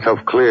make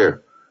myself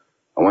clear.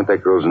 I want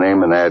that girl's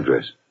name and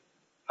address.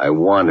 I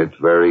want it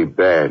very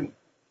bad.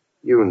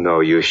 You know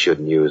you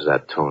shouldn't use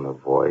that tone of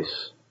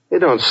voice. It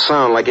don't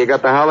sound like you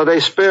got the holiday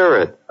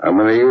spirit. I'm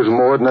going to use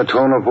more than a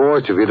tone of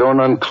voice if you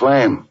don't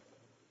unclaim.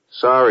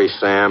 Sorry,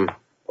 Sam.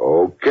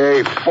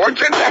 Okay,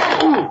 Fortune.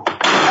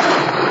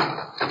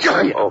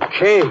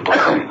 Okay,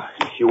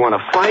 you want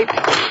to fight?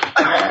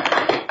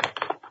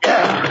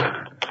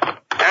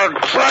 I'll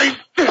fight.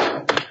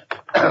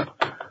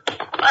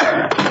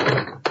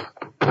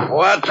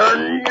 What's her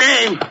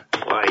name?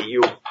 Why,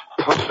 you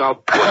punk,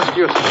 I'll bust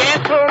you.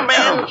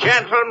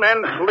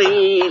 Gentlemen,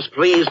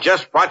 please,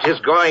 just what is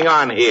going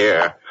on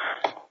here?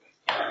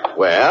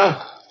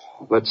 Well,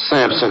 let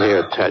Samson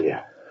here tell you.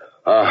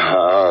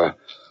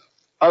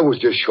 I was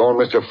just showing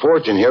Mr.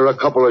 Fortune here a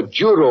couple of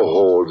judo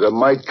holds that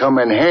might come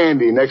in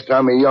handy next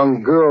time a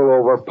young girl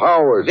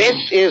overpowers.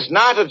 This is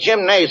not a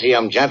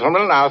gymnasium,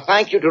 gentlemen. I'll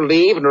thank you to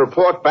leave and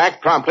report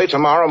back promptly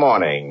tomorrow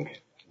morning.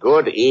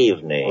 Good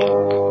evening.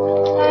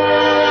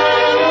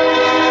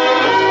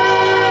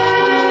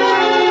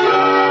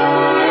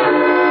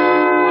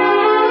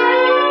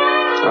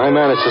 I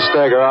managed to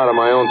stagger out of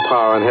my own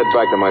power and head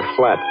back to my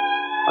flat.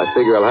 I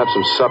figure I'll have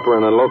some supper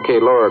and then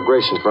locate Laura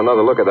Grayson for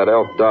another look at that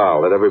elf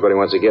doll that everybody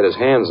wants to get his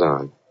hands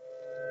on.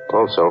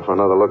 Also for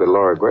another look at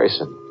Laura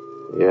Grayson.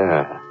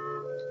 Yeah.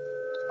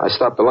 I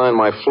stopped to line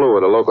my flu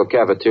at a local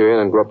cafeteria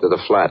and then go up to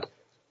the flat.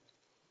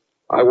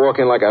 I walk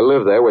in like I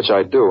live there, which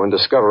I do, and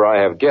discover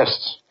I have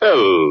guests.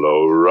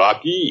 Hello,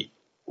 Rocky.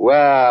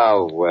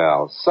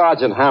 Well,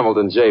 Sergeant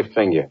Hamilton J.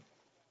 Finger.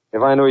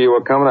 If I knew you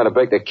were coming, I'd have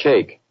baked a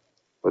cake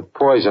with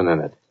poison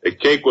in it. A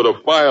cake with a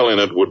file in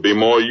it would be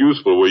more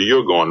useful where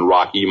you're going,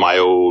 Rocky, my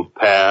old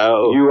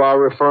pal. You are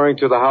referring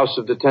to the House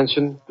of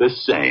Detention? The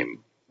same.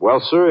 Well,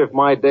 sir, if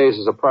my days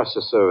as a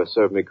process server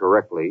serve me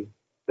correctly,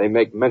 they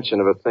make mention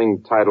of a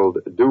thing titled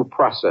due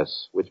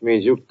process, which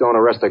means you don't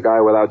arrest a guy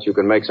without you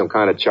can make some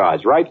kind of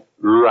charge, right?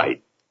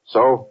 Right.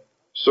 So?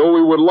 So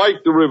we would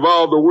like to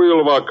revolve the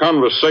wheel of our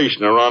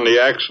conversation around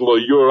the axle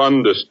of your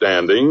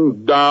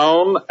understanding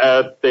down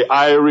at the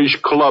Irish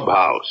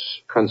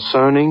Clubhouse.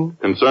 Concerning?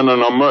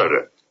 Concerning a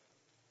murder.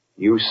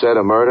 You said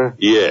a murder?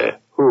 Yeah.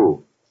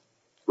 Who?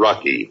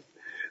 Rocky.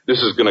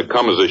 This is going to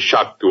come as a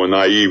shock to a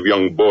naive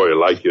young boy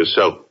like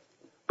yourself.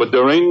 But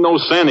there ain't no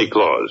Santa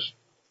Claus.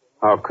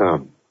 How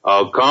come?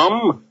 How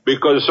come?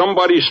 Because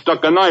somebody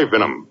stuck a knife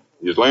in him.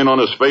 He's laying on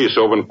his face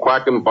over in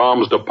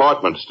Quackenbaum's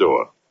department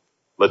store.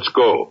 Let's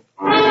go.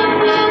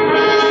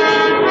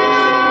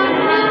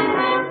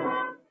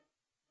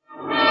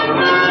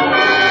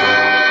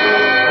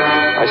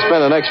 I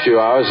spent the next few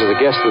hours as a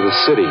guest of the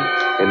city,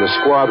 in the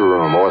squad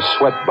room, or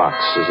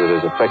sweatbox, as it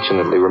is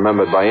affectionately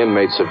remembered by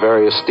inmates of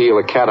various steel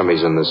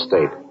academies in this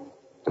state.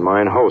 And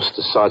mine host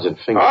is Sergeant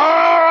Finger. All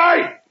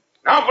right!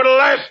 Now for the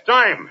last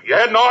time. You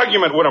had an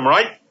argument with him,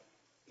 right?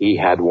 He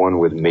had one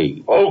with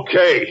me.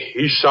 Okay,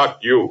 he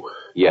socked you.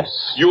 Yes.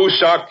 You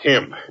socked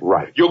him.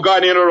 Right. You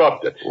got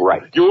interrupted.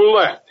 Right. You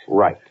left.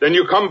 Right. Then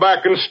you come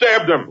back and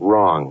stabbed him.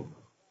 Wrong.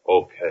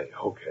 Okay.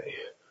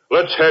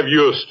 Let's have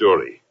your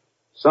story.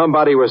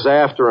 Somebody was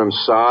after him,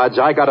 Sarge.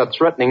 I got a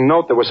threatening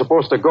note that was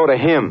supposed to go to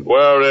him.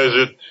 Where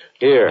is it?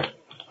 Here.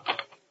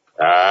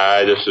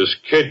 This is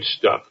kid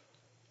stuff.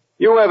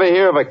 You ever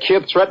hear of a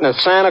kid threatening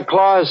Santa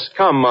Claus?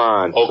 Come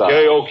on, son.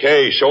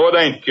 Okay, so it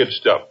ain't kid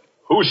stuff.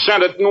 Who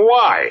sent it and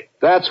why?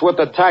 That's what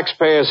the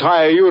taxpayers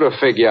hire you to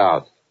figure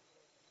out.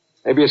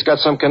 Maybe it's got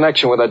some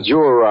connection with a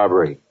jewel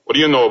robbery. What do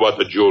you know about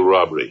the jewel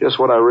robbery? Just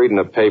what I read in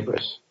the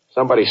papers.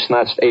 Somebody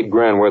snatched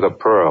 $8,000 worth of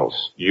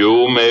pearls.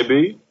 You,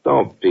 maybe?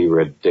 Don't be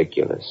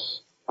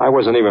ridiculous. I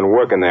wasn't even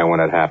working there when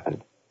it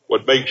happened.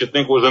 What makes you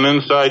think it was an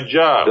inside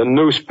job? The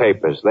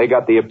newspapers. They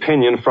got the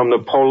opinion from the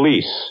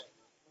police.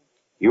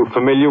 You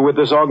familiar with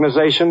this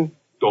organization?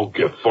 Don't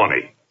get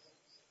funny.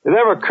 Did it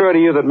ever occur to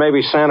you that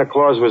maybe Santa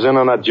Claus was in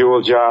on that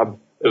jewel job?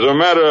 As a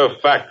matter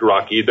of fact,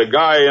 Rocky, the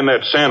guy in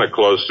that Santa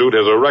Claus suit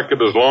has a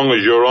record as long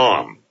as your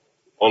arm.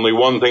 Only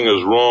one thing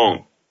is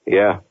wrong.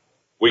 Yeah?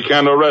 We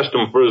can't arrest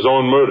him for his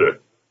own murder.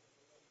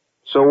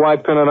 So why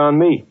pin it on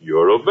me?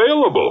 You're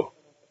available.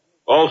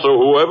 Also,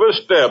 whoever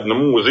stabbed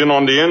him was in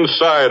on the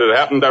inside. It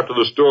happened after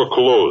the store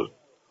closed.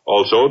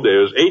 Also,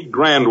 there's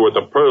 $8,000 worth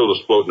of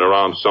pearls floating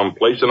around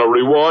someplace and a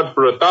reward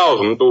for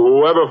 1,000 to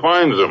whoever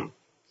finds them.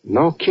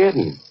 No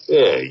kidding.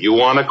 Yeah, you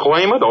want to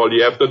claim it? All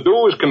you have to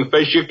do is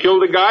confess you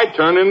killed a guy,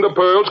 turn in the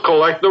pearls,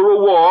 collect the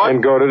reward.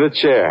 And go to the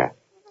chair.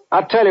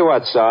 I'll tell you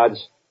what, Sarge.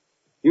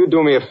 You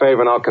do me a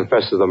favor and I'll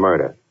confess to the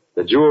murder.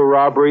 The jewel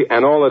robbery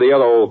and all of the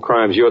other old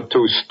crimes you're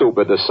too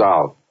stupid to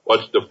solve.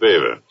 What's the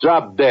favor?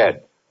 Drop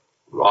dead.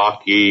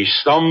 Rocky,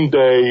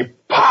 someday,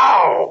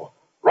 pow!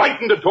 Right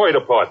in the toy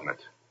department.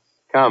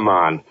 Come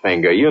on,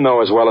 Finger. You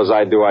know as well as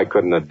I do I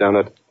couldn't have done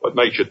it. What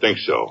makes you think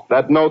so?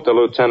 That note the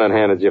lieutenant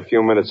handed you a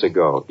few minutes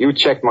ago. You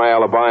checked my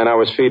alibi and I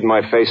was feeding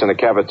my face in the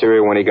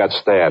cafeteria when he got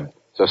stabbed.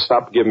 So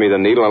stop giving me the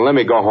needle and let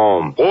me go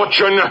home.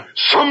 Fortune,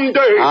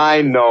 someday!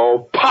 I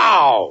know.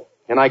 Pow!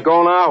 Can I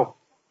go now?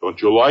 Don't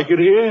you like it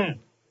here?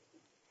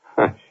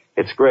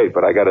 It's great,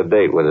 but I got a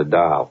date with a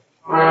doll.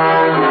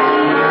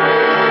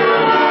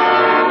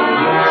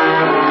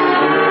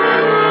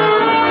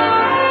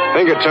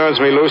 Finger turns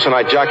me loose and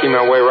I jockey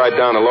my way right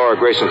down to Laura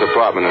Grayson's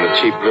apartment in a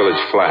cheap village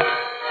flat.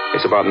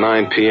 It's about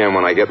 9 p.m.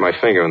 when I get my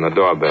finger on the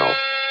doorbell.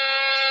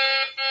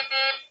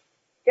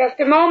 Just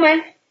a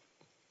moment.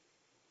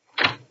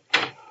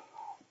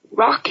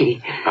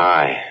 Rocky.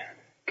 Hi.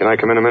 Can I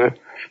come in a minute?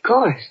 Of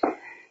course.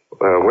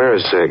 Where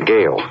is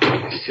Gail?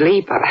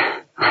 Sleep.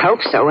 I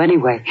hope so,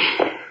 anyway.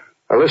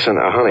 Listen,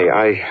 honey,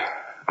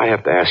 I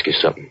have to ask you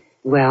something.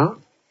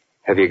 Well?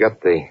 Have you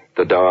got the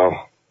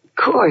doll? Of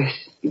course.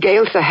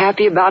 Gail's so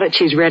happy about it,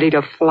 she's ready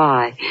to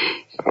fly.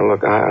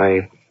 Look,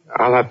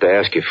 I'll have to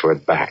ask you for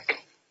it back.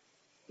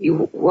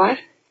 You what?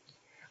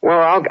 Well,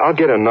 I'll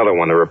get another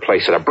one to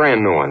replace it, a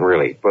brand new one,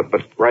 really. But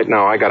right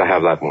now, I gotta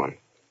have that one.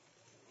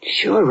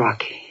 Sure,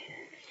 Rocky.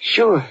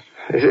 Sure.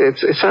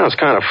 It sounds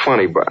kind of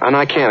funny, and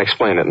I can't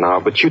explain it now,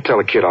 but you tell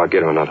the kid I'll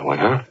get her another one,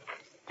 huh?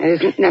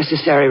 It isn't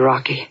necessary,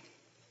 Rocky.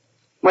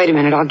 Wait a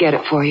minute, I'll get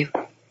it for you.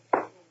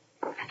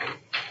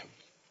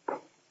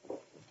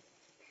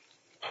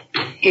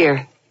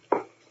 Here.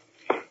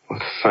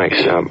 Well,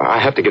 thanks. I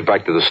have to get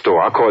back to the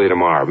store. I'll call you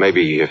tomorrow,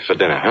 maybe for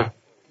dinner, huh?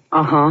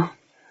 Uh-huh.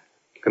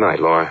 Good night,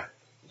 Laura.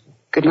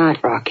 Good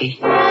night, Rocky.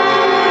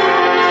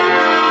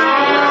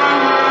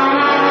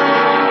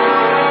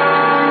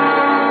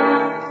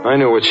 I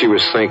knew what she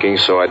was thinking,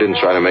 so I didn't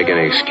try to make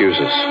any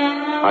excuses.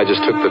 I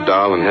just took the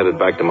doll and headed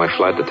back to my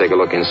flat to take a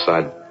look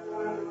inside.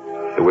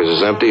 It was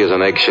as empty as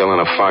an eggshell in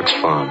a fox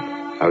farm.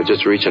 I was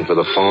just reaching for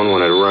the phone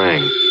when it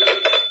rang.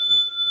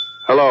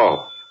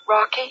 Hello?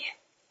 Rocky?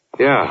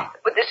 Yeah.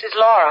 Well, this is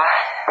Laura.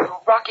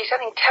 Rocky,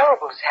 something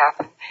terrible has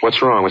happened.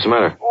 What's wrong? What's the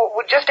matter?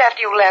 Well, just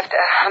after you left,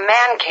 a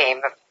man came,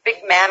 a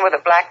big man with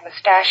a black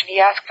mustache, and he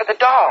asked for the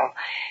doll.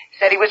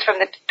 Said he was from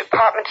the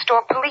department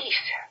store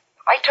police.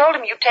 I told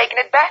him you'd taken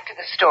it back to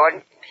the store,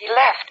 and he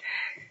left.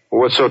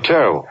 What's so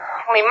terrible?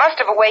 Well, he must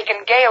have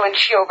awakened Gail, and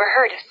she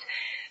overheard us.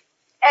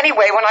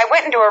 Anyway, when I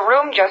went into her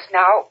room just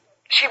now,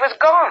 she was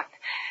gone.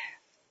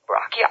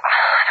 Rocky,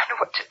 I don't know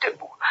what to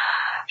do.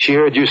 She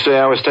heard you say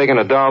I was taking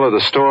a doll to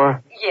the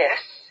store? Yes.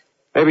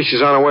 Maybe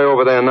she's on her way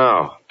over there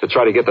now to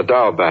try to get the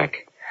doll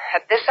back.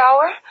 At this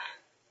hour?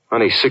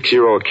 Honey,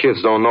 6-year-old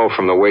kids don't know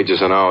from the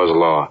wages and hours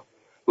law.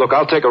 Look,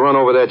 I'll take a run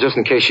over there just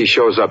in case she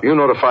shows up. You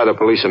notify the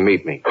police and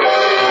meet me.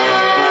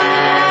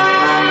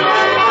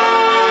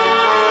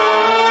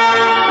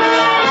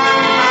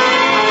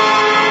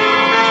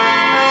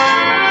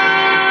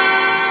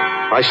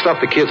 I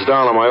stuffed the kid's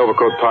doll in my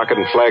overcoat pocket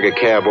and flagged a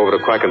cab over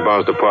to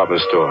Quackenbaum's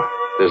department store.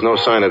 There's no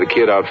sign of the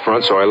kid out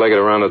front, so I leg it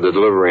around to the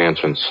delivery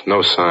entrance.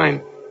 No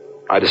sign.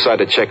 I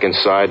decided to check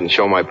inside and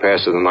show my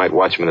pass to the night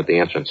watchman at the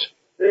entrance.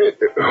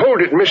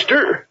 Hold it,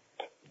 mister.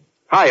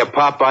 Hiya,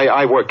 Pop.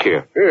 I work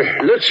here.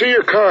 Let's see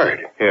your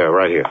card. Here,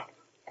 right here.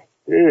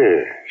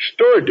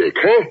 Store dick,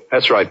 huh?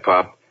 That's right,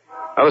 Pop.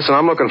 Now, listen,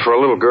 I'm looking for a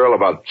little girl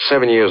about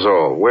 7 years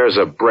old. Wears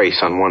a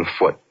brace on one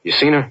foot. You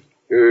seen her?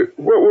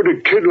 What would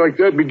a kid like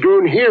that be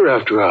doing here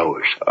after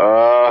hours?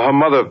 Her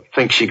mother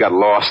thinks she got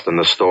lost in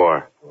the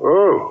store.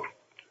 Oh.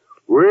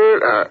 Well,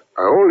 I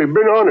only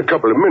been on a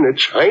couple of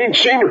minutes. I ain't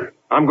seen her.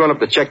 I'm going up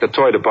to check the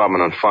toy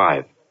department on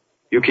 5.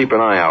 You keep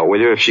an eye out, will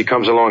you? If she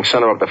comes along,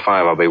 send her up to 5.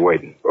 I'll be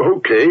waiting.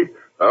 Okay.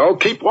 I'll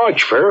keep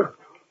watch, Fair.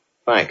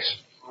 Thanks.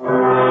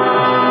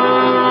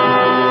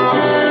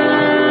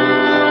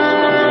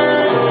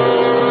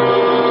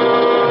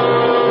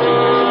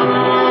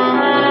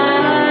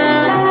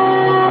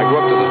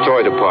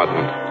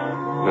 Department.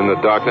 In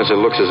the darkness, it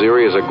looks as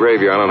eerie as a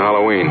graveyard on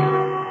Halloween.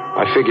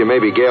 I figure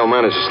maybe Gail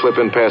managed to slip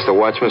in past the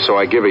watchman, so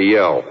I give a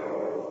yell.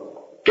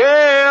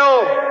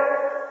 Gail!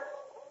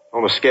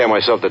 Almost scare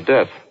myself to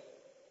death.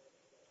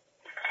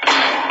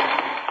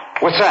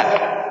 What's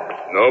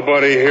that?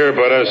 Nobody here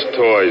but us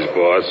toys,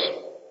 boss.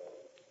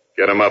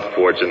 Get 'em up,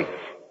 Fortune.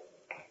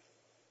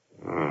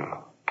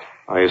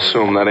 I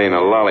assume that ain't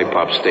a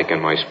lollipop stick in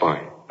my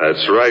spine.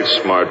 That's right,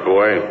 smart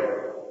boy.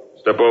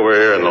 Step over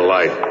here in the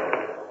light.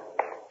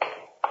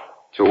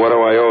 So what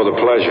do I owe the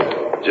pleasure?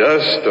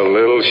 Just a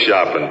little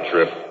shopping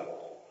trip.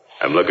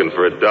 I'm looking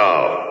for a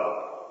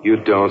doll. You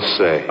don't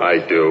say. I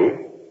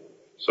do.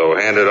 So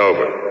hand it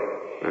over.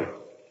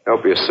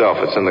 Help yourself.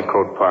 It's in the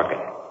coat pocket.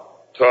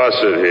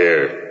 Toss it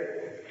here.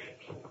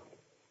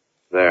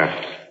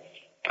 There.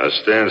 Now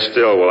stand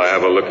still while I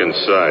have a look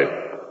inside.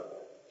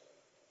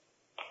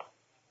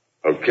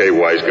 Okay,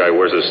 wise guy,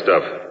 where's the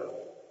stuff?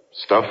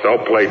 Stuff?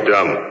 Don't play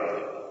dumb.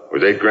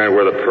 There's $8,000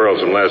 worth of pearls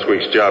from last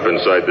week's job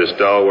inside this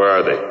doll. Where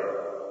are they?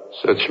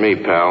 Search me,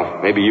 pal.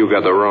 Maybe you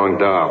got the wrong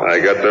doll. I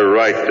got the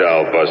right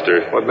doll,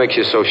 Buster. What makes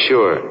you so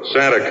sure?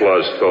 Santa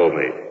Claus told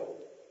me.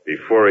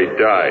 Before he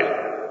died.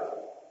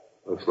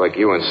 Looks like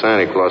you and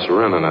Santa Claus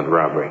were in on that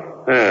robbery.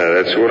 Yeah,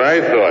 that's what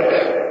I thought.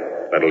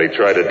 Until he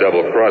tried to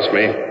double-cross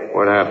me.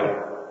 What happened?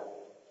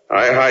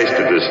 I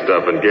heisted this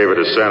stuff and gave it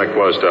to Santa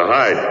Claus to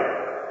hide.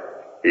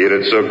 He hid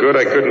it so good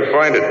I couldn't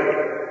find it.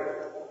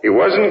 He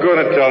wasn't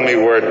going to tell me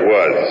where it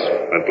was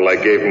until I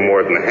gave him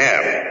more than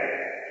half.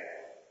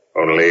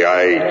 Only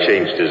I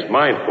changed his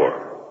mind for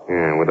him.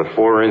 Yeah, with a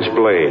 4-inch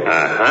blade.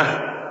 Uh-huh.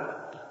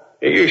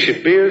 You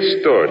should be a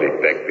store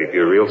detective.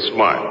 You're real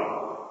smart.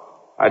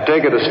 I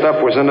take it the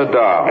stuff was in the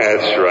doll.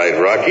 That's right,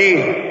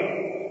 Rocky.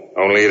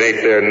 Only it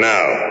ain't there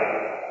now.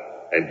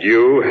 And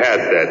you had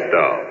that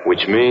doll.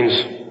 Which means?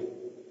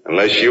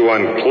 Unless you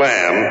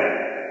unclam,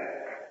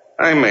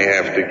 I may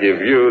have to give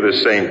you the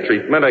same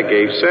treatment I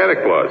gave Santa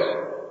Claus.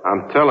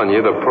 I'm telling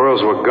you, the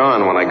pearls were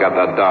gone when I got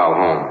that doll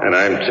home. And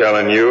I'm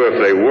telling you, if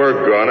they were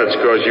gone, it's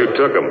because you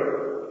took them.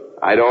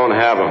 I don't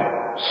have them.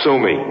 Sue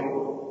me.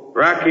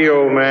 Rocky,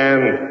 old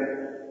man,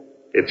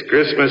 it's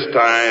Christmas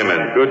time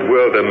and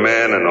goodwill to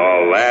men and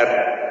all that,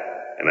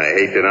 and I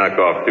hate to knock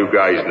off 2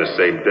 guys in the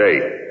same day.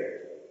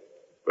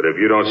 But if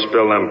you don't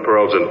spill them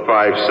pearls in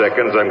 5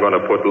 seconds, I'm going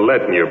to put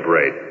lead in your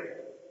brain.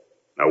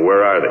 Now,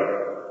 where are they?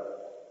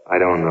 I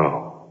don't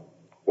know.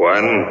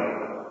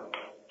 1,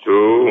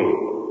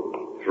 2...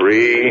 3,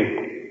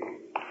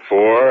 4.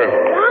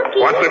 Rocky.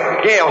 What the?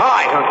 Gail,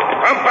 hi.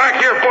 Come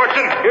back here,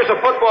 Fortune. Here's a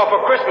football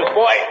for Christmas,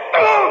 boy.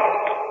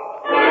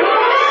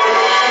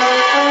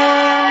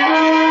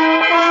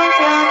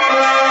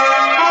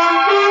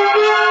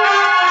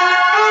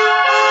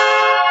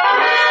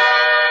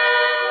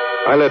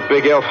 I let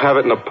Big Elf have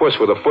it in a push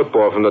with a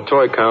football from the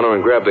toy counter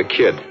and grab the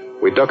kid.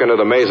 We duck into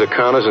the maze of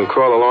counters and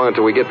crawl along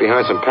until we get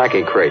behind some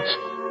packing crates.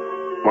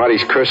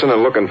 Marty's cursing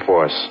and looking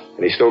for us,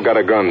 and he's still got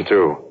a gun,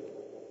 too.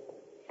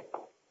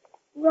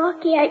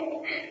 Rocky, I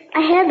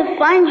had to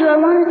find you. I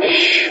wanted to...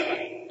 Shh.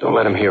 Don't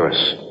let him hear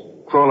us.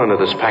 Crawl into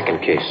this packing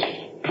case.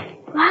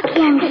 Rocky,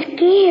 I'm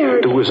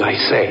scared. Do as I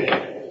say.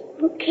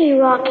 Okay,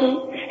 Rocky.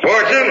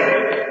 Fortune!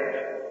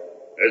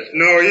 It's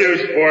no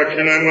use,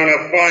 Fortune. I'm going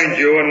to find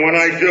you, and when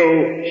I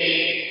do...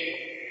 Shh.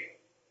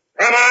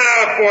 Come on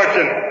out,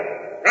 Fortune!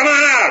 Come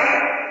on out!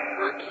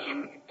 Rocky,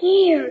 I'm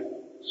scared.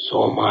 So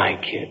am I,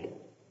 kid.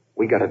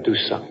 We got to do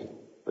something.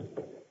 But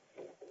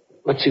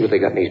let's see what they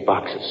got in these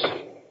boxes.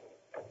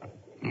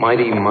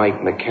 Mighty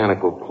Mike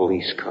mechanical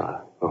police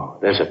car. Oh,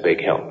 there's a big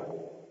help.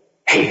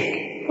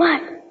 Hey.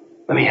 What?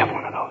 Let me have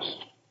one of those.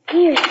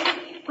 Here.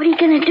 What are you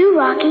going to do,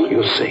 Rocky?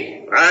 You'll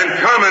see. I'm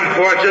coming,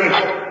 Fortune.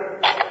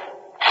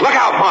 Look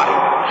out, Marty.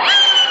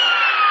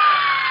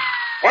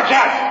 What's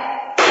that?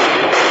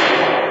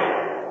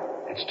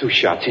 That's 2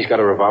 shots. He's got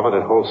a revolver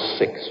that holds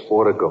 6.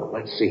 4 to go.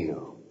 Let's see,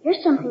 though.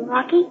 Here's something,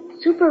 Rocky.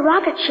 Super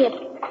rocket ship.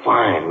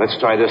 Fine. Let's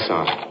try this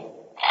on.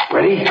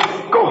 Ready?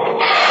 Go.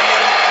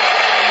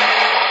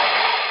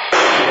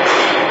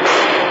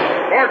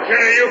 Fortune,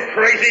 are you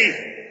crazy?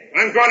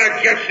 I'm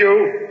gonna get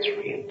you.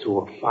 3 and 2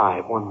 are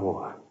 5. One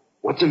more.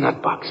 What's in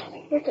that box,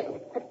 honey? There's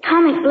an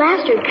atomic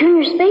blaster,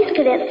 junior space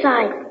cadet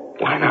size.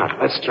 Why not?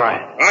 Let's try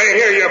it. I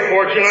hear you,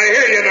 Fortune. I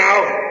hear you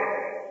now.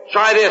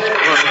 Try this,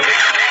 Colonel.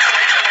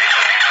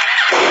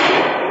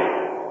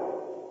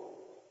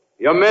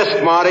 You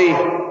missed, Marty.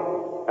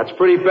 That's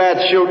pretty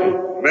bad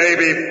shooting.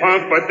 Maybe,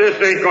 punk, but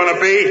this ain't gonna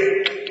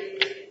be.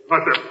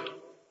 What the?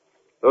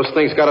 Those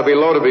things gotta be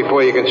loaded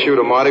before you can shoot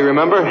them, Marty,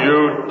 remember?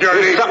 You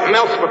dirty... Here's something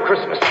else for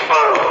Christmas.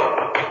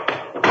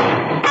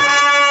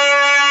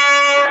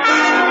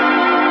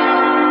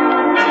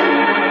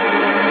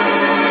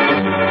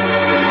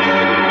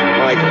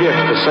 My gift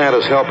to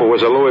Santa's helper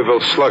was a Louisville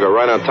slugger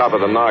right on top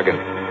of the noggin.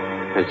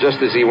 And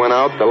just as he went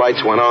out, the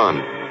lights went on.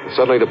 And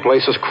suddenly the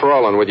place is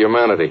crawling with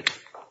humanity.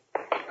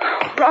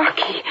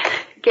 Rocky.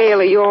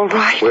 Gail, are you all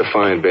right? We're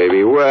fine,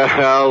 baby.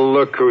 Well,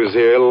 look who's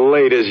here,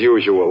 late as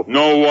usual.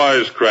 No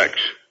wisecracks.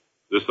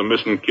 This the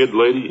missing kid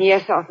lady?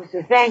 Yes,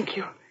 officer. Thank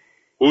you.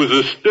 Who's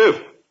this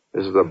stiff?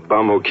 This is the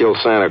bum who killed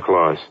Santa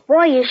Claus.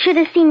 Boy, you should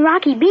have seen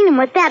Rocky beat him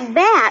with that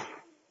bat.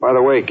 By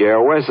the way,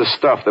 Gail, where's the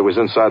stuff that was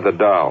inside the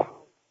doll?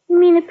 You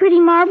mean the pretty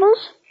marbles?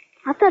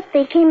 I thought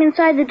they came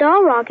inside the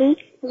doll, Rocky.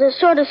 It was a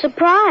sort of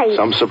surprise.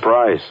 Some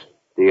surprise.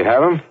 Do you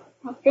have them?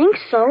 I think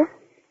so.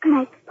 In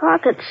my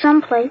pocket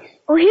someplace.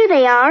 Oh, here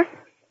they are.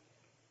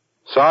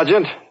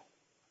 Sergeant?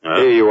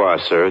 Here you are,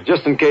 sir.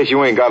 Just in case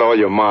you ain't got all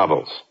your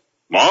marbles.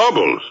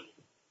 Marbles?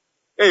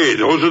 Hey,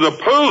 those are the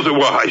pearls that were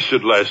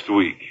heisted last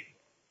week.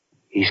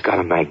 He's got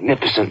a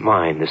magnificent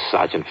mind, this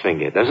Sergeant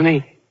Finger, doesn't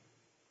he?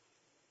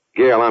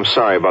 Gail, I'm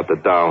sorry about the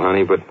doll,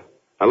 honey, but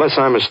unless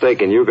I'm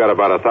mistaken, you got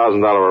about a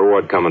 $1,000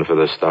 reward coming for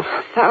this stuff.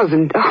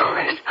 $1,000?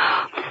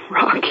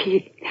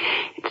 Rocky,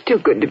 it's too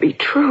good to be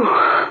true.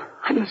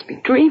 I must be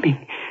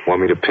dreaming.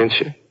 Want me to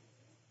pinch you?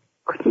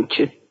 Couldn't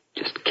you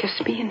just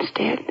kiss me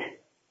instead?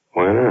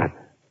 Why not?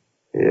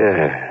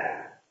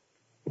 Yeah.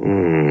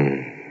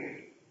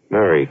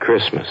 Merry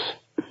Christmas.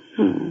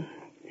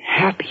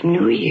 Happy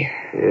New Year.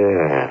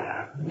 Yeah.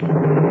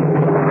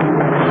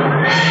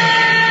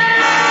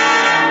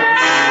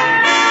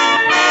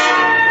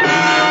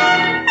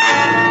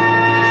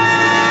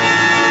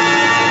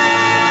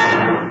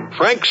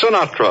 Frank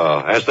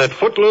Sinatra as that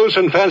footloose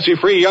and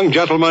fancy-free young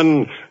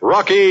gentleman,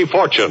 Rocky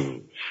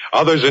Fortune.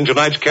 Others in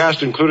tonight's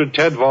cast included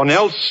Ted Von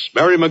Eltz,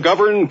 Mary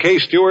McGovern, Kay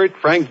Stewart,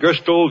 Frank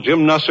Gerstle,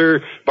 Jim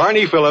Nusser,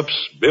 Barney Phillips,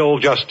 Bill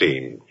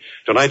Justine.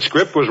 Tonight's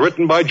script was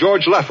written by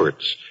George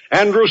Lefferts.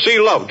 Andrew C.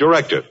 Love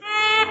directed.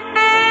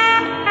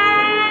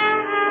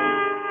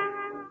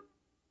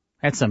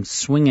 Had some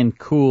swinging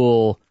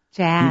cool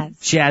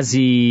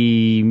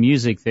jazzy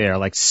music there,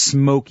 like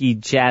smoky,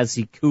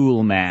 jazzy,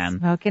 cool, man.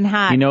 Smoking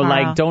hot. You know,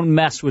 Carl. like don't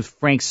mess with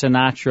Frank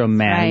Sinatra,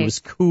 man. Right. He was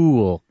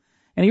cool.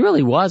 And he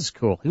really was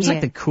cool. He was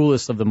like the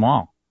coolest of them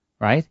all,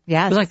 right?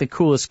 Yes. He was like the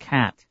coolest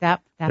cat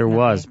there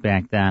was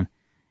back then.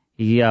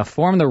 He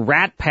formed the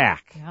Rat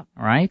Pack,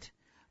 right?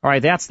 All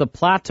right, that's the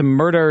plot to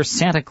Murder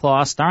Santa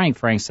Claus, starring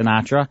Frank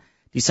Sinatra,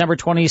 December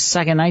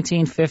 22nd,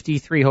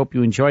 1953. Hope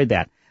you enjoyed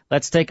that.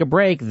 Let's take a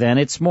break, then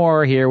it's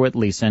more here with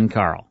Lisa and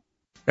Carl.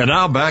 And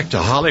now back to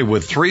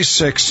Hollywood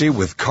 360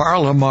 with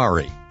Carl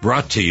Amari,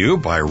 brought to you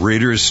by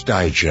Reader's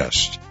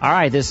Digest. All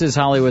right, this is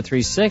Hollywood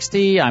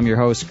 360. I'm your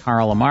host,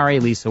 Carl Amari.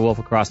 Lisa Wolf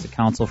across the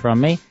console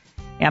from me.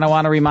 And I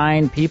want to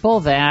remind people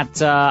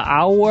that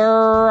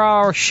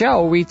our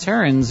show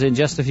returns in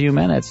just a few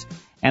minutes.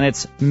 And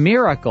it's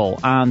Miracle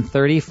on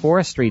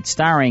 34th Street,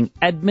 starring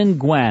Edmund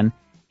Gwenn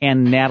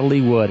and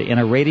Natalie Wood in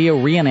a radio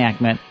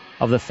reenactment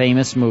of the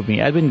famous movie.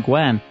 Edmund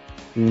Gwenn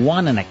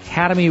won an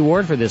Academy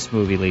Award for this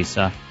movie,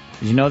 Lisa.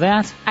 Did you know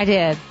that? I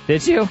did.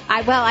 Did you?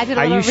 I did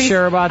a little Are you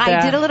sure about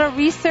that? I did a little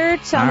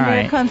research on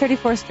Miracle on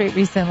 34th Street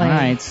recently. All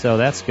right, so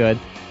that's good.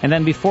 And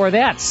then before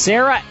that,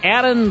 Sarah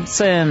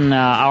Adamson,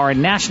 our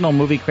national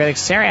movie critic.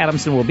 Sarah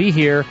Adamson will be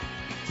here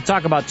to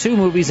talk about two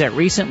movies that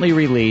recently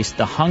released,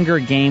 The Hunger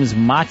Games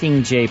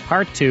Mockingjay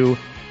Part 2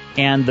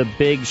 and The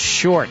Big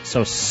Short.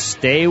 So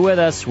stay with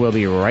us. We'll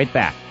be right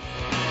back.